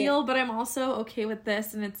be ideal, but I'm also okay with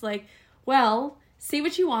this. And it's like, well, say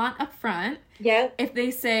what you want up front. Yeah. If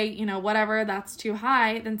they say, you know, whatever, that's too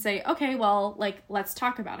high, then say, okay, well, like, let's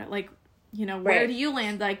talk about it. Like, you know, where do you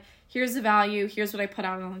land? Like, here's the value. Here's what I put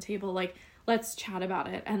out on the table. Like, let's chat about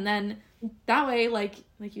it. And then that way, like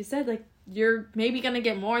you said, like, you're maybe going to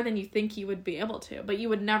get more than you think you would be able to, but you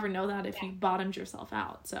would never know that if you bottomed yourself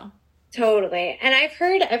out. So. Totally. And I've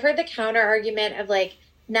heard the counter argument of like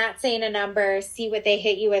not saying a number, see what they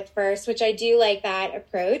hit you with first, which I do like that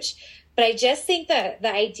approach. But I just think that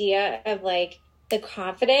the idea of like the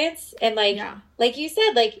confidence and like, like you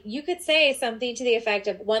said, like you could say something to the effect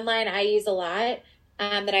of one line I use a lot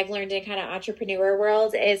that I've learned in kind of entrepreneur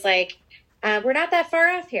world is like, we're not that far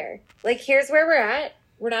off here. Like, here's where we're at.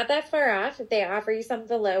 We're not that far off. If they offer you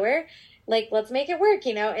something lower, like, let's make it work,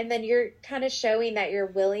 you know? And then you're kind of showing that you're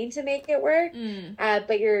willing to make it work,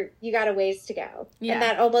 but you got a ways to go. Yeah. And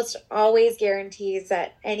that almost always guarantees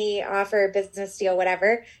that any offer, business deal,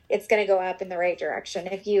 whatever, it's going to go up in the right direction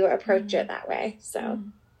if you approach it that way. So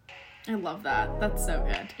I love that. That's so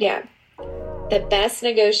good. Yeah. The best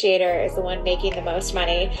negotiator is the one making the most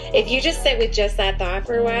money. If you just sit with just that thought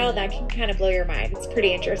for a while, that can kind of blow your mind. It's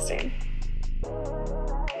pretty interesting.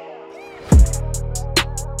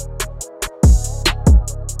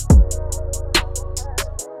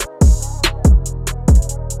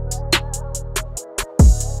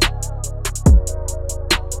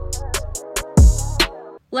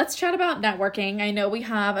 Let's chat about networking. I know we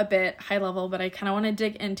have a bit high level, but I kind of want to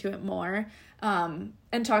dig into it more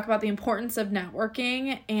and talk about the importance of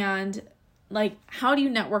networking and like, how do you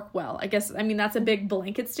network well? I mean, that's a big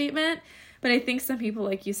blanket statement, but I think some people,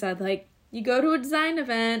 like you said, like you go to a design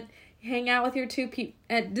event, you hang out with your two people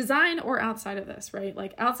at design or outside of this, right?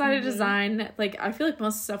 Like outside of design, like I feel like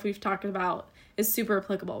most of the stuff we've talked about is super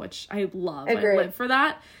applicable, which I love. Agreed. I live for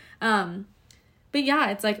that. But yeah,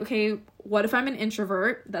 it's like, okay, what if I'm an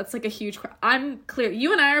introvert? That's like a huge, I'm clear.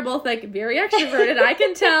 You and I are both like very extroverted. I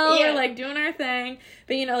can tell we're like doing our thing.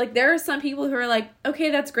 But you know, like there are some people who are like,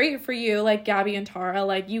 okay, that's great for you. Like Gabi and Tarra,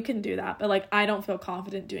 like you can do that. But like, I don't feel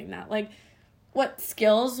confident doing that. Like what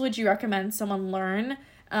skills would you recommend someone learn?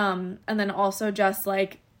 And then also just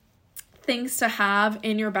like things to have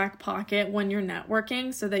in your back pocket when you're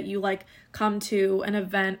networking so that you like come to an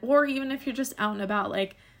event or even if you're just out and about,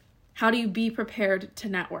 like, how do you be prepared to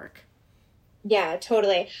network? Yeah,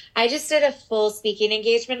 totally. I just did a full speaking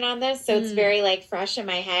engagement on this, so it's very like fresh in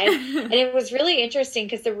my head. And it was really interesting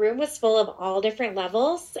because the room was full of all different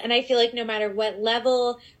levels. And I feel like no matter what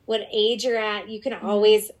level, what age you're at, you can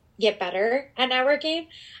always get better at networking.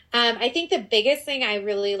 I think the biggest thing I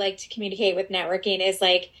really like to communicate with networking is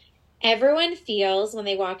like everyone feels when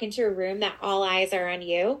they walk into a room that all eyes are on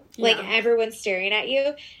you. Yeah. Like everyone's staring at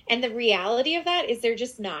you. And the reality of that is they're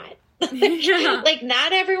just not. Like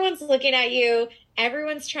not everyone's looking at you.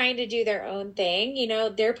 Everyone's trying to do their own thing. You know,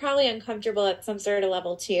 they're probably uncomfortable at some sort of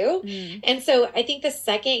level too. And so I think the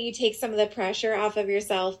second you take some of the pressure off of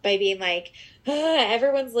yourself by being like,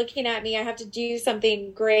 everyone's looking at me, I have to do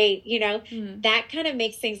something great, you know, that kind of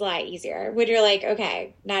makes things a lot easier when you're like,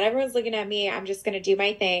 okay, not everyone's looking at me, I'm just going to do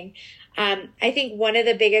my thing. I think one of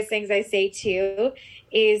the biggest things I say too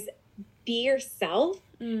is be yourself.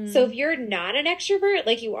 So if you're not an extrovert,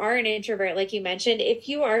 like you are an introvert, like you mentioned, if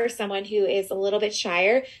you are someone who is a little bit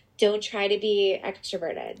shyer, don't try to be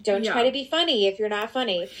extroverted. Don't try to be funny if you're not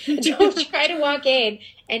funny. Don't try to walk in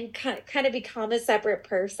and kind of become a separate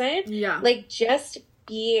person. Yeah. Like, just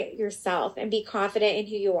be yourself and be confident in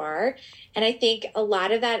who you are. And I think a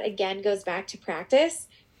lot of that, again, goes back to practice.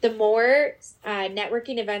 The more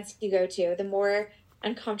networking events you go to, the more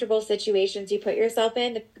uncomfortable situations you put yourself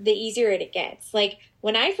in, the easier it gets. Like,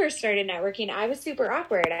 when I first started networking, I was super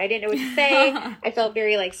awkward. I didn't know what to say. I felt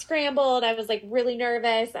very like scrambled. I was like really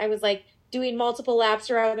nervous. I was like doing multiple laps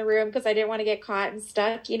around the room because I didn't want to get caught and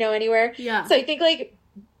stuck, anywhere. Yeah. So I think like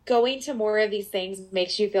going to more of these things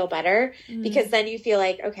makes you feel better because then you feel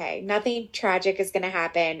like, okay, nothing tragic is going to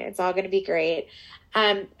happen. It's all going to be great.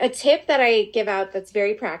 A tip that I give out that's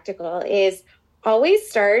very practical is always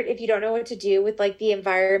start, if you don't know what to do, with like the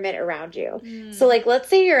environment around you. So like, let's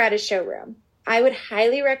say you're at a showroom. I would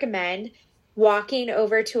highly recommend walking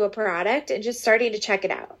over to a product and just starting to check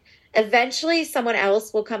it out. Eventually, someone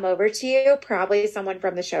else will come over to you, probably someone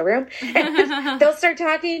from the showroom, and they'll start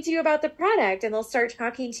talking to you about the product and they'll start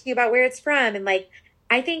talking to you about where it's from. And like,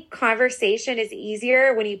 I think conversation is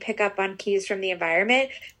easier when you pick up on cues from the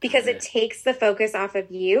environment because it takes the focus off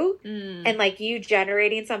of you and like you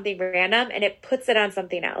generating something random and it puts it on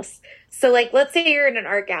something else. So like, let's say you're in an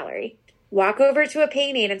art gallery. Walk over to a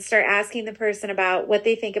painting and start asking the person about what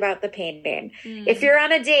they think about the painting. If you're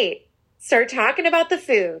on a date, start talking about the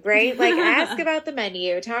food, right? Like, ask about the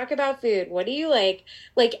menu, talk about food. What do you like?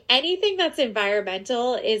 Like, anything that's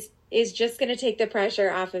environmental is just going to take the pressure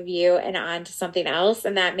off of you and on to something else.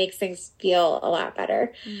 And that makes things feel a lot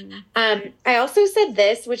better. I also said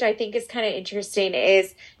this, which I think is kind of interesting,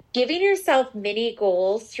 is giving yourself mini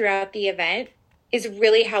goals throughout the event is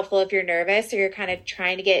really helpful if you're nervous or you're kind of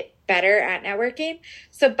trying to get better at networking.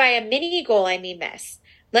 So by a mini goal, I mean this.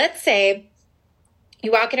 Let's say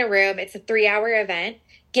you walk in a room, it's a 3-hour event.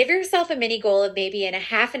 Give yourself a mini goal of maybe in a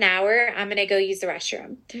half an hour, I'm going to go use the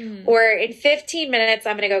restroom. Or in 15 minutes,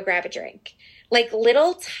 I'm going to go grab a drink. Like,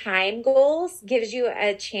 little time goals gives you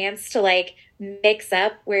a chance to like mix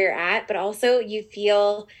up where you're at, but also you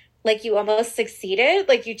feel like you almost succeeded,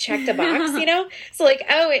 like you checked a box, So like,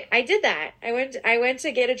 oh, I did that. I went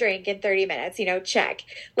to get a drink in 30 minutes, check.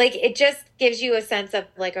 Like, it just gives you a sense of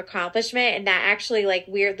like accomplishment, and that actually like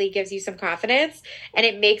weirdly gives you some confidence, and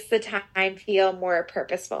it makes the time feel more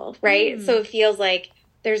purposeful, right? So it feels like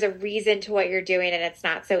there's a reason to what you're doing and it's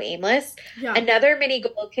not so aimless. Yeah. Another mini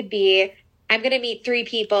goal could be, I'm going to meet 3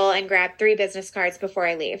 people and grab 3 business cards before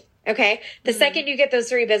I leave. Okay. The second you get those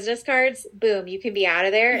 3 business cards, boom, you can be out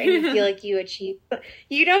of there and you feel like you achieved,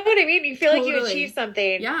 you know what I mean? You feel like you achieved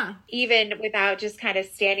something even without just kind of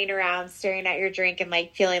standing around staring at your drink and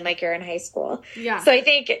like feeling like you're in high school. Yeah. So I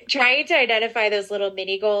think trying to identify those little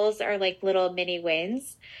mini goals are like little mini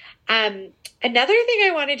wins. Another thing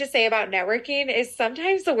I wanted to say about networking is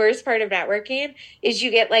sometimes the worst part of networking is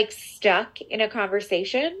you get like stuck in a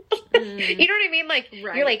conversation. You know what I mean? Like,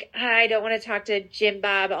 you're like, I don't want to talk to Jim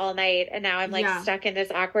Bob all night. And now I'm like stuck in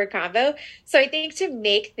this awkward convo. So I think to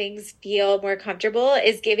make things feel more comfortable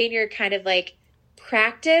is giving your kind of like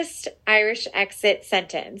practiced Irish exit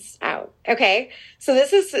sentence out. Okay. So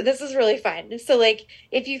this is really fun. So like,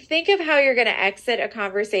 if you think of how you're going to exit a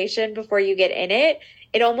conversation before you get in it,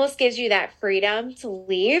 it almost gives you that freedom to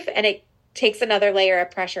leave, and it takes another layer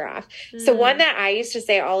of pressure off. So one that I used to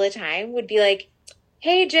say all the time would be like,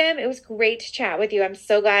 hey, Jim, it was great to chat with you. I'm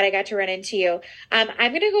so glad I got to run into you. I'm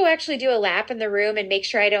going to go actually do a lap in the room and make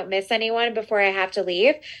sure I don't miss anyone before I have to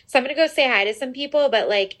leave. So I'm going to go say hi to some people, but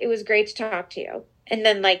like, it was great to talk to you. And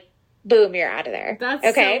then like, boom, you're out of there. That's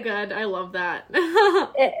okay? So good. I love that.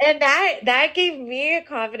 And that gave me a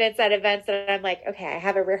confidence at events that I'm like, okay, I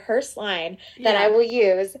have a rehearsed line that I will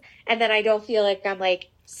use. And then I don't feel like I'm like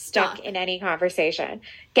stuck in any conversation.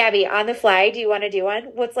 Gabby, on the fly, do you want to do one?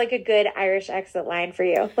 What's like a good Irish exit line for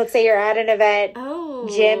you? Let's say you're at an event. Oh.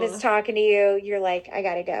 Jim is talking to you. You're like, I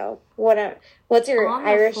got to go. What's your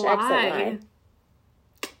Irish exit line?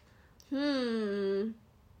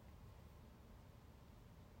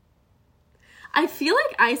 I feel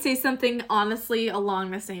like I say something honestly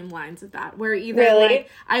along the same lines of that, where either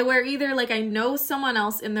I know someone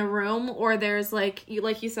else in the room, or there's like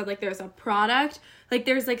you said, like there's a product, like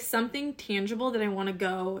there's like something tangible that I want to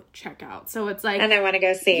go check out. So it's like, and I want to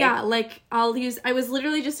go see. Yeah, like I was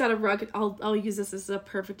literally just at a rug. I'll use this as a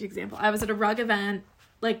perfect example. I was at a rug event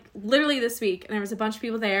like literally this week, and there was a bunch of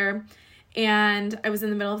people there, and I was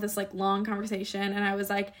in the middle of this like long conversation, and I was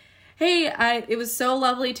like, hey, it was so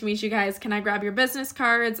lovely to meet you guys. Can I grab your business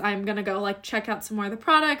cards? I'm going to go like check out some more of the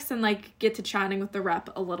products and like get to chatting with the rep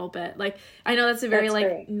a little bit. Like, I know that's a very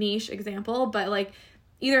like niche example, but like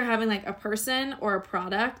either having like a person or a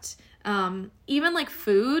product, even like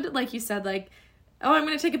food, like you said, like, oh, I'm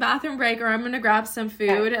going to take a bathroom break or I'm going to grab some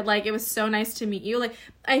food. Yeah. Like, it was so nice to meet you. Like,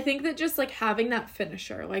 I think that just, like, having that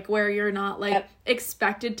finisher, like, where you're not, like,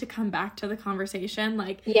 expected to come back to the conversation.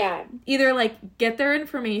 Like, either, like, get their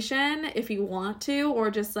information if you want to,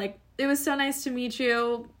 or just, like, it was so nice to meet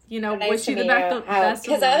you. You know, wish you the best.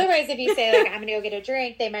 Because otherwise, if you say, like, I'm going to go get a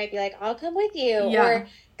drink, they might be like, I'll come with you. Yeah. Or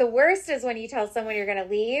the worst is when you tell someone you're going to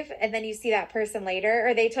leave and then you see that person later,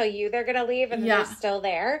 or they tell you they're going to leave and they're still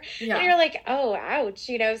there. Yeah. And you're like, oh, ouch.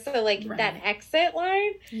 You know, so like that exit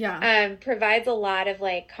line provides a lot of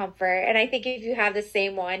like comfort. And I think if you have the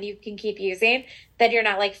same one you can keep using, then you're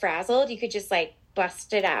not like frazzled. You could just like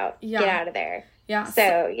bust it out, get out of there. Yeah.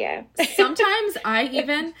 So, yeah. Sometimes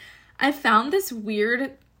I found this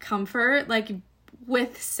weird comfort like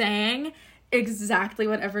with saying exactly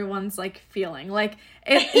what everyone's like feeling. Like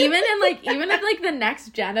even at like the next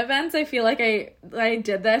gen events, I feel like I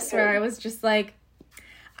did this where I was just like,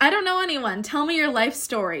 I don't know anyone, tell me your life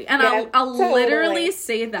story. And I'll literally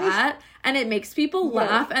say that, and it makes people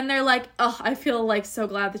laugh, and they're like, oh, I feel like so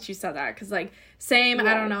glad that you said that, because like same,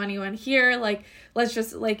 I don't know anyone here, like let's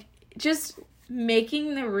just like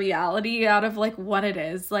making the reality out of like what it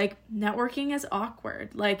is. Like, networking is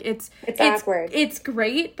awkward. Like it's awkward. It's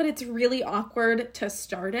great, but it's really awkward to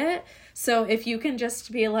start it. So if you can just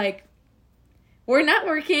be like, we're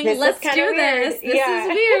networking, let's do this. This is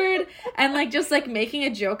weird. And like just like making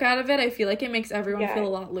a joke out of it, I feel like it makes everyone feel a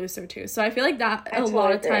lot looser too. So I feel like that a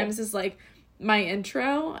lot of times is like my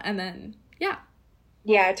intro, and then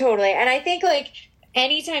Yeah, totally. And I think like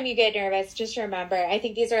anytime you get nervous, just remember, I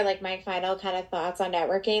think these are like my final kind of thoughts on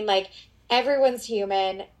networking. Like, everyone's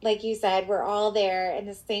human. Like you said, we're all there in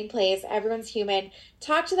the same place. Everyone's human.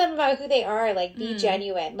 Talk to them about who they are. Like, be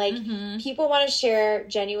genuine. Like, people want to share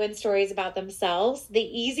genuine stories about themselves. The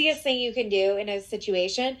easiest thing you can do in a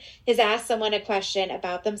situation is ask someone a question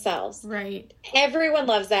about themselves. Right. Everyone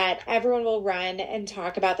loves that. Everyone will run and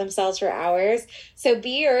talk about themselves for hours. So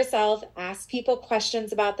be yourself. Ask people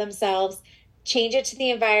questions about themselves. Change it to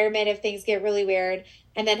the environment if things get really weird,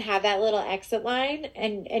 and then have that little exit line,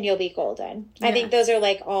 and you'll be golden. Yeah. I think those are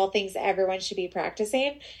like all things everyone should be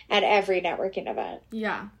practicing at every networking event.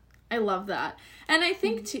 Yeah, I love that. And I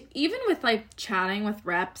think too, even with like chatting with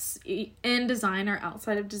reps in design or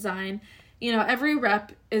outside of design, you know, every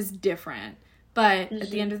rep is different. But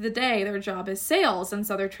at the end of the day, their job is sales, and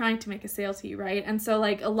so they're trying to make a sale to you, right? And so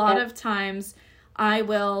like a lot of times I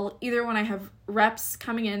will, either when I have reps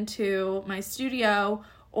coming into my studio,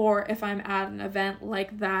 or if I'm at an event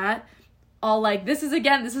like that, I'll like, this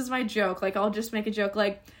is my joke. Like, I'll just make a joke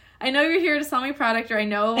like, I know you're here to sell me product, or I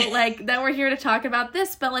know like that we're here to talk about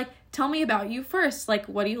this, but like, tell me about you first. Like,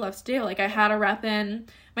 what do you love to do? Like, I had a rep in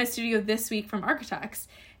my studio this week from Architects,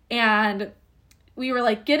 and we were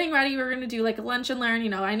like getting ready. We were going to do like a lunch and learn. You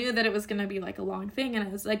know, I knew that it was going to be like a long thing. And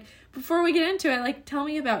I was like, before we get into it, like, tell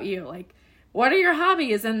me about you. Like, what are your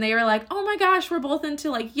hobbies? And they were like, oh my gosh, we're both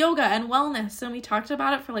into like yoga and wellness. And we talked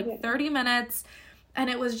about it for like 30 minutes. And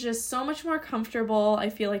it was just so much more comfortable, I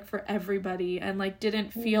feel like, for everybody, and like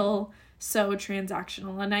didn't feel so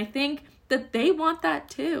transactional. And I think that they want that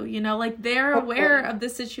too, you know, like they're aware of the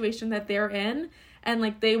situation that they're in, and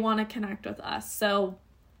like they want to connect with us. So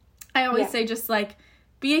I always say, just like,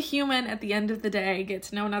 be a human at the end of the day, get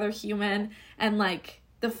to know another human, and like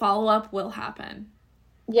the follow-up will happen.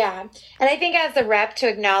 Yeah. And I think as a rep, to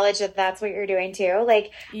acknowledge that that's what you're doing too.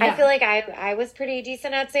 Like, I feel like I was pretty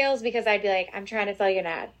decent at sales, because I'd be like, I'm trying to sell you an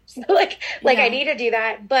ad. So like I need to do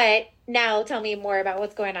that. But now tell me more about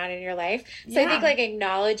what's going on in your life. So I think like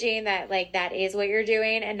acknowledging that like that is what you're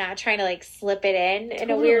doing, and not trying to like slip it in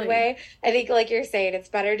a weird way. I think like you're saying, it's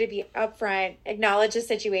better to be upfront, acknowledge the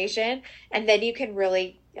situation, and then you can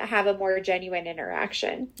really have a more genuine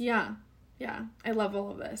interaction. Yeah. Yeah. I love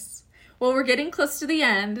all of this. Well, we're getting close to the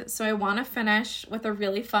end, so I want to finish with a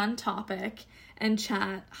really fun topic and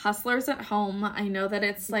chat Hustlers at Home. I know that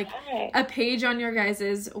it's like a page on your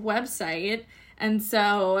guys' website, and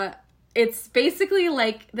so it's basically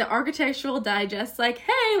like the Architectural Digest, like,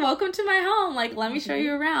 hey, welcome to my home, like, let me show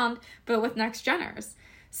you around, but with next geners.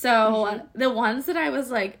 So the ones that I was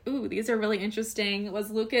like, ooh, these are really interesting,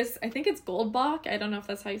 was Lucas, I think it's Goldbach. I don't know if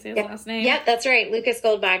that's how you say his last name. Yeah, that's right. Lucas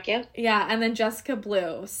Goldbach, yeah. Yeah, and then Jessica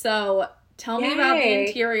Blue. So tell me about the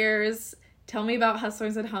interiors. Tell me about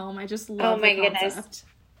Hustlers at Home. I just love the concept.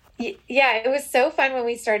 Goodness. Yeah, it was so fun when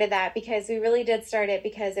we started that, because we really did start it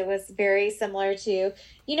because it was very similar to,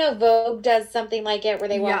 you know, Vogue does something like it where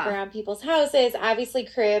they walk around people's houses. Obviously,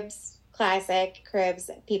 Cribs classic cribs.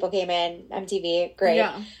 People came in, MTV, great.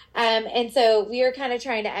 Yeah. And so we were kind of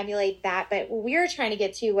trying to emulate that. But what we were trying to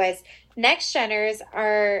get to was next geners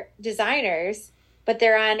are designers, but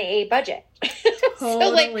they're on a budget.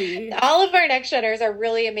 Totally. So all of our next geners are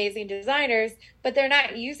really amazing designers, but they're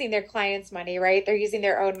not using their clients' money, right? They're using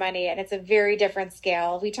their own money, and it's a very different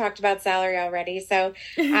scale. We talked about salary already. So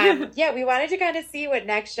yeah, we wanted to kind of see what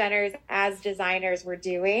next geners as designers were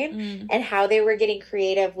doing and how they were getting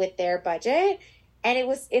creative with their budget. And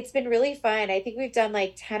it's been really fun. I think we've done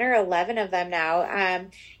like 10 or 11 of them now.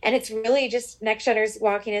 And it's really just next geners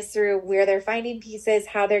walking us through where they're finding pieces,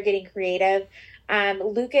 how they're getting creative.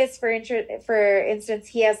 Lucas, for instance,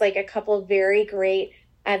 he has like a couple very great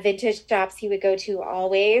vintage shops he would go to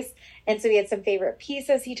always. And so he had some favorite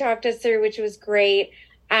pieces he talked us through, which was great.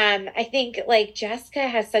 I think like Jessica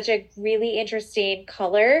has such a really interesting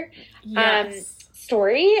color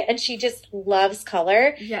story, and she just loves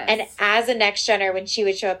color. Yes. And as a next gener, when she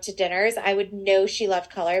would show up to dinners, I would know she loved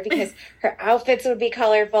color because her outfits would be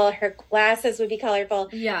colorful, her glasses would be colorful.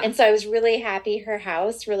 Yeah. And so I was really happy her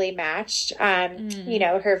house really matched you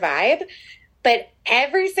know, her vibe. But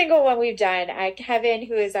every single one we've done, Kevin,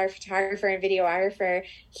 who is our photographer and videographer,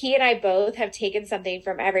 he and I both have taken something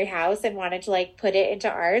from every house and wanted to like put it into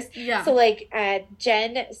ours. Yeah. So like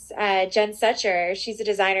Jen Sucher, she's a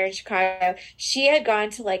designer in Chicago. She had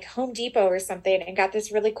gone to like Home Depot or something and got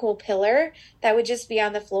this really cool pillar that would just be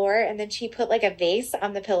on the floor, and then she put like a vase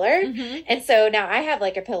on the pillar. And so now I have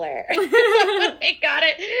like a pillar. I got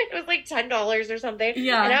it. It was like $10 or something.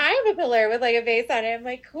 Yeah. And I have a pillar with like a vase on it. I'm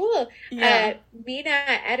like, cool. Yeah. Mina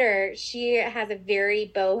Eder, she has a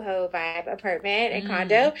very boho vibe apartment and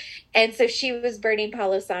condo. And so she was burning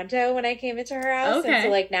Palo Santo when I came into her house. Okay. And so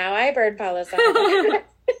like now I burn Palo Santo.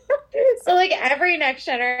 So like every next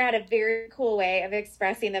gener had a very cool way of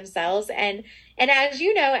expressing themselves. And as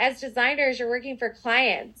you know, as designers, you're working for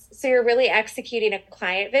clients. So you're really executing a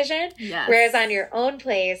client vision. Yes. Whereas on your own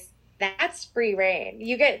place, that's free reign.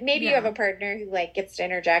 You get, maybe you have a partner who like gets to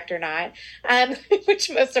interject or not,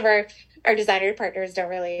 which most of our designer partners don't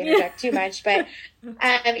really interject too much, but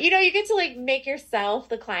you know, you get to like make yourself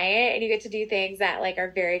the client, and you get to do things that like are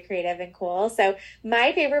very creative and cool. So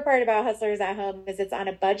my favorite part about Hustlers at Home is it's on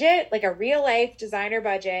a budget, like a real life designer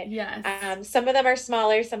budget. Yes. Some of them are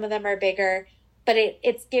smaller, some of them are bigger, but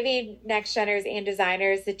it's giving next geners and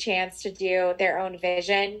designers the chance to do their own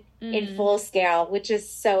vision in full scale, which is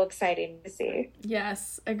so exciting to see.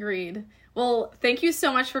 Yes, agreed. Well, thank you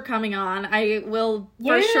so much for coming on. I will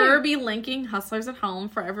for sure be linking Hustlers at Home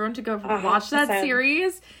for everyone to go watch that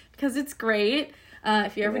series, because it's great.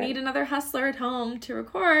 If you ever need another hustler at home to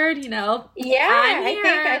record, you know. Yeah,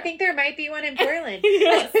 I think there might be one in Portland.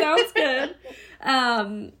 Yeah, sounds good.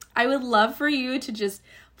 I would love for you to just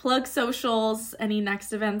plug socials, any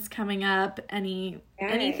next events coming up,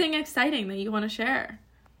 anything exciting that you want to share.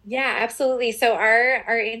 Yeah, absolutely. So our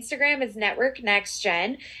Instagram is Network Next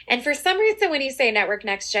Gen. And for some reason, when you say Network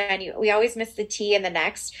Next Gen, we always miss the T in the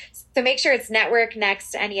next. So make sure it's Network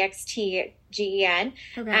Next, NEXTGEN.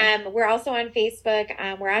 Okay. We're also on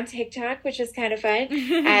Facebook. We're on TikTok, which is kind of fun.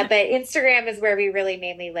 But Instagram is where we really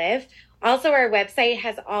mainly live. Also, our website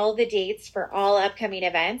has all the dates for all upcoming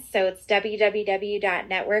events. So it's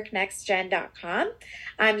www.networknextgen.com.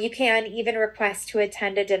 You can even request to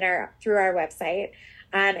attend a dinner through our website.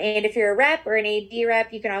 And if you're a rep or an AD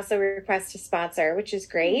rep, you can also request to sponsor, which is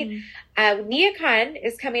great. NeoCon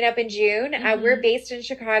is coming up in June. We're based in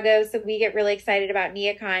Chicago, so we get really excited about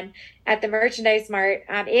NeoCon at the Merchandise Mart.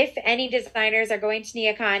 If any designers are going to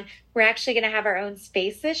NeoCon, we're actually going to have our own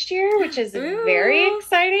space this year, which is very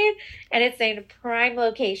exciting. And it's in a prime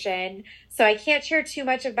location. So I can't share too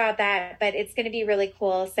much about that, but it's going to be really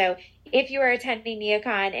cool. So if you are attending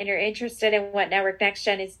NeoCon and you're interested in what Network Next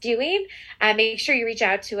Gen is doing, make sure you reach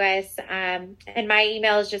out to us. And my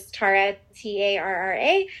email is just Tarra,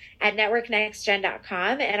 Tarra, at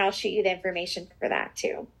networknextgen.com, and I'll shoot you the information for that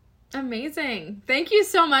too. Amazing. Thank you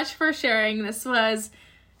so much for sharing. This was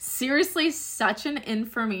seriously such an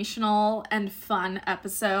informational and fun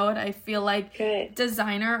episode. I feel like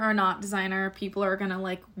designer or not designer, people are gonna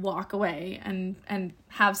like walk away and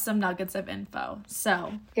have some nuggets of info.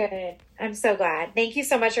 So good. I'm so glad. Thank you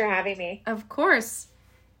so much for having me. Of course.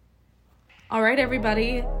 All right,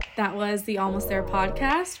 everybody. That was the Almost There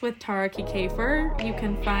podcast with Tarra Kieckhaefer. You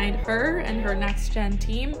can find her and her Next Gen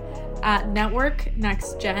team at Network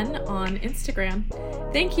Next Gen on Instagram.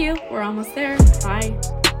 Thank you. We're almost there. Bye.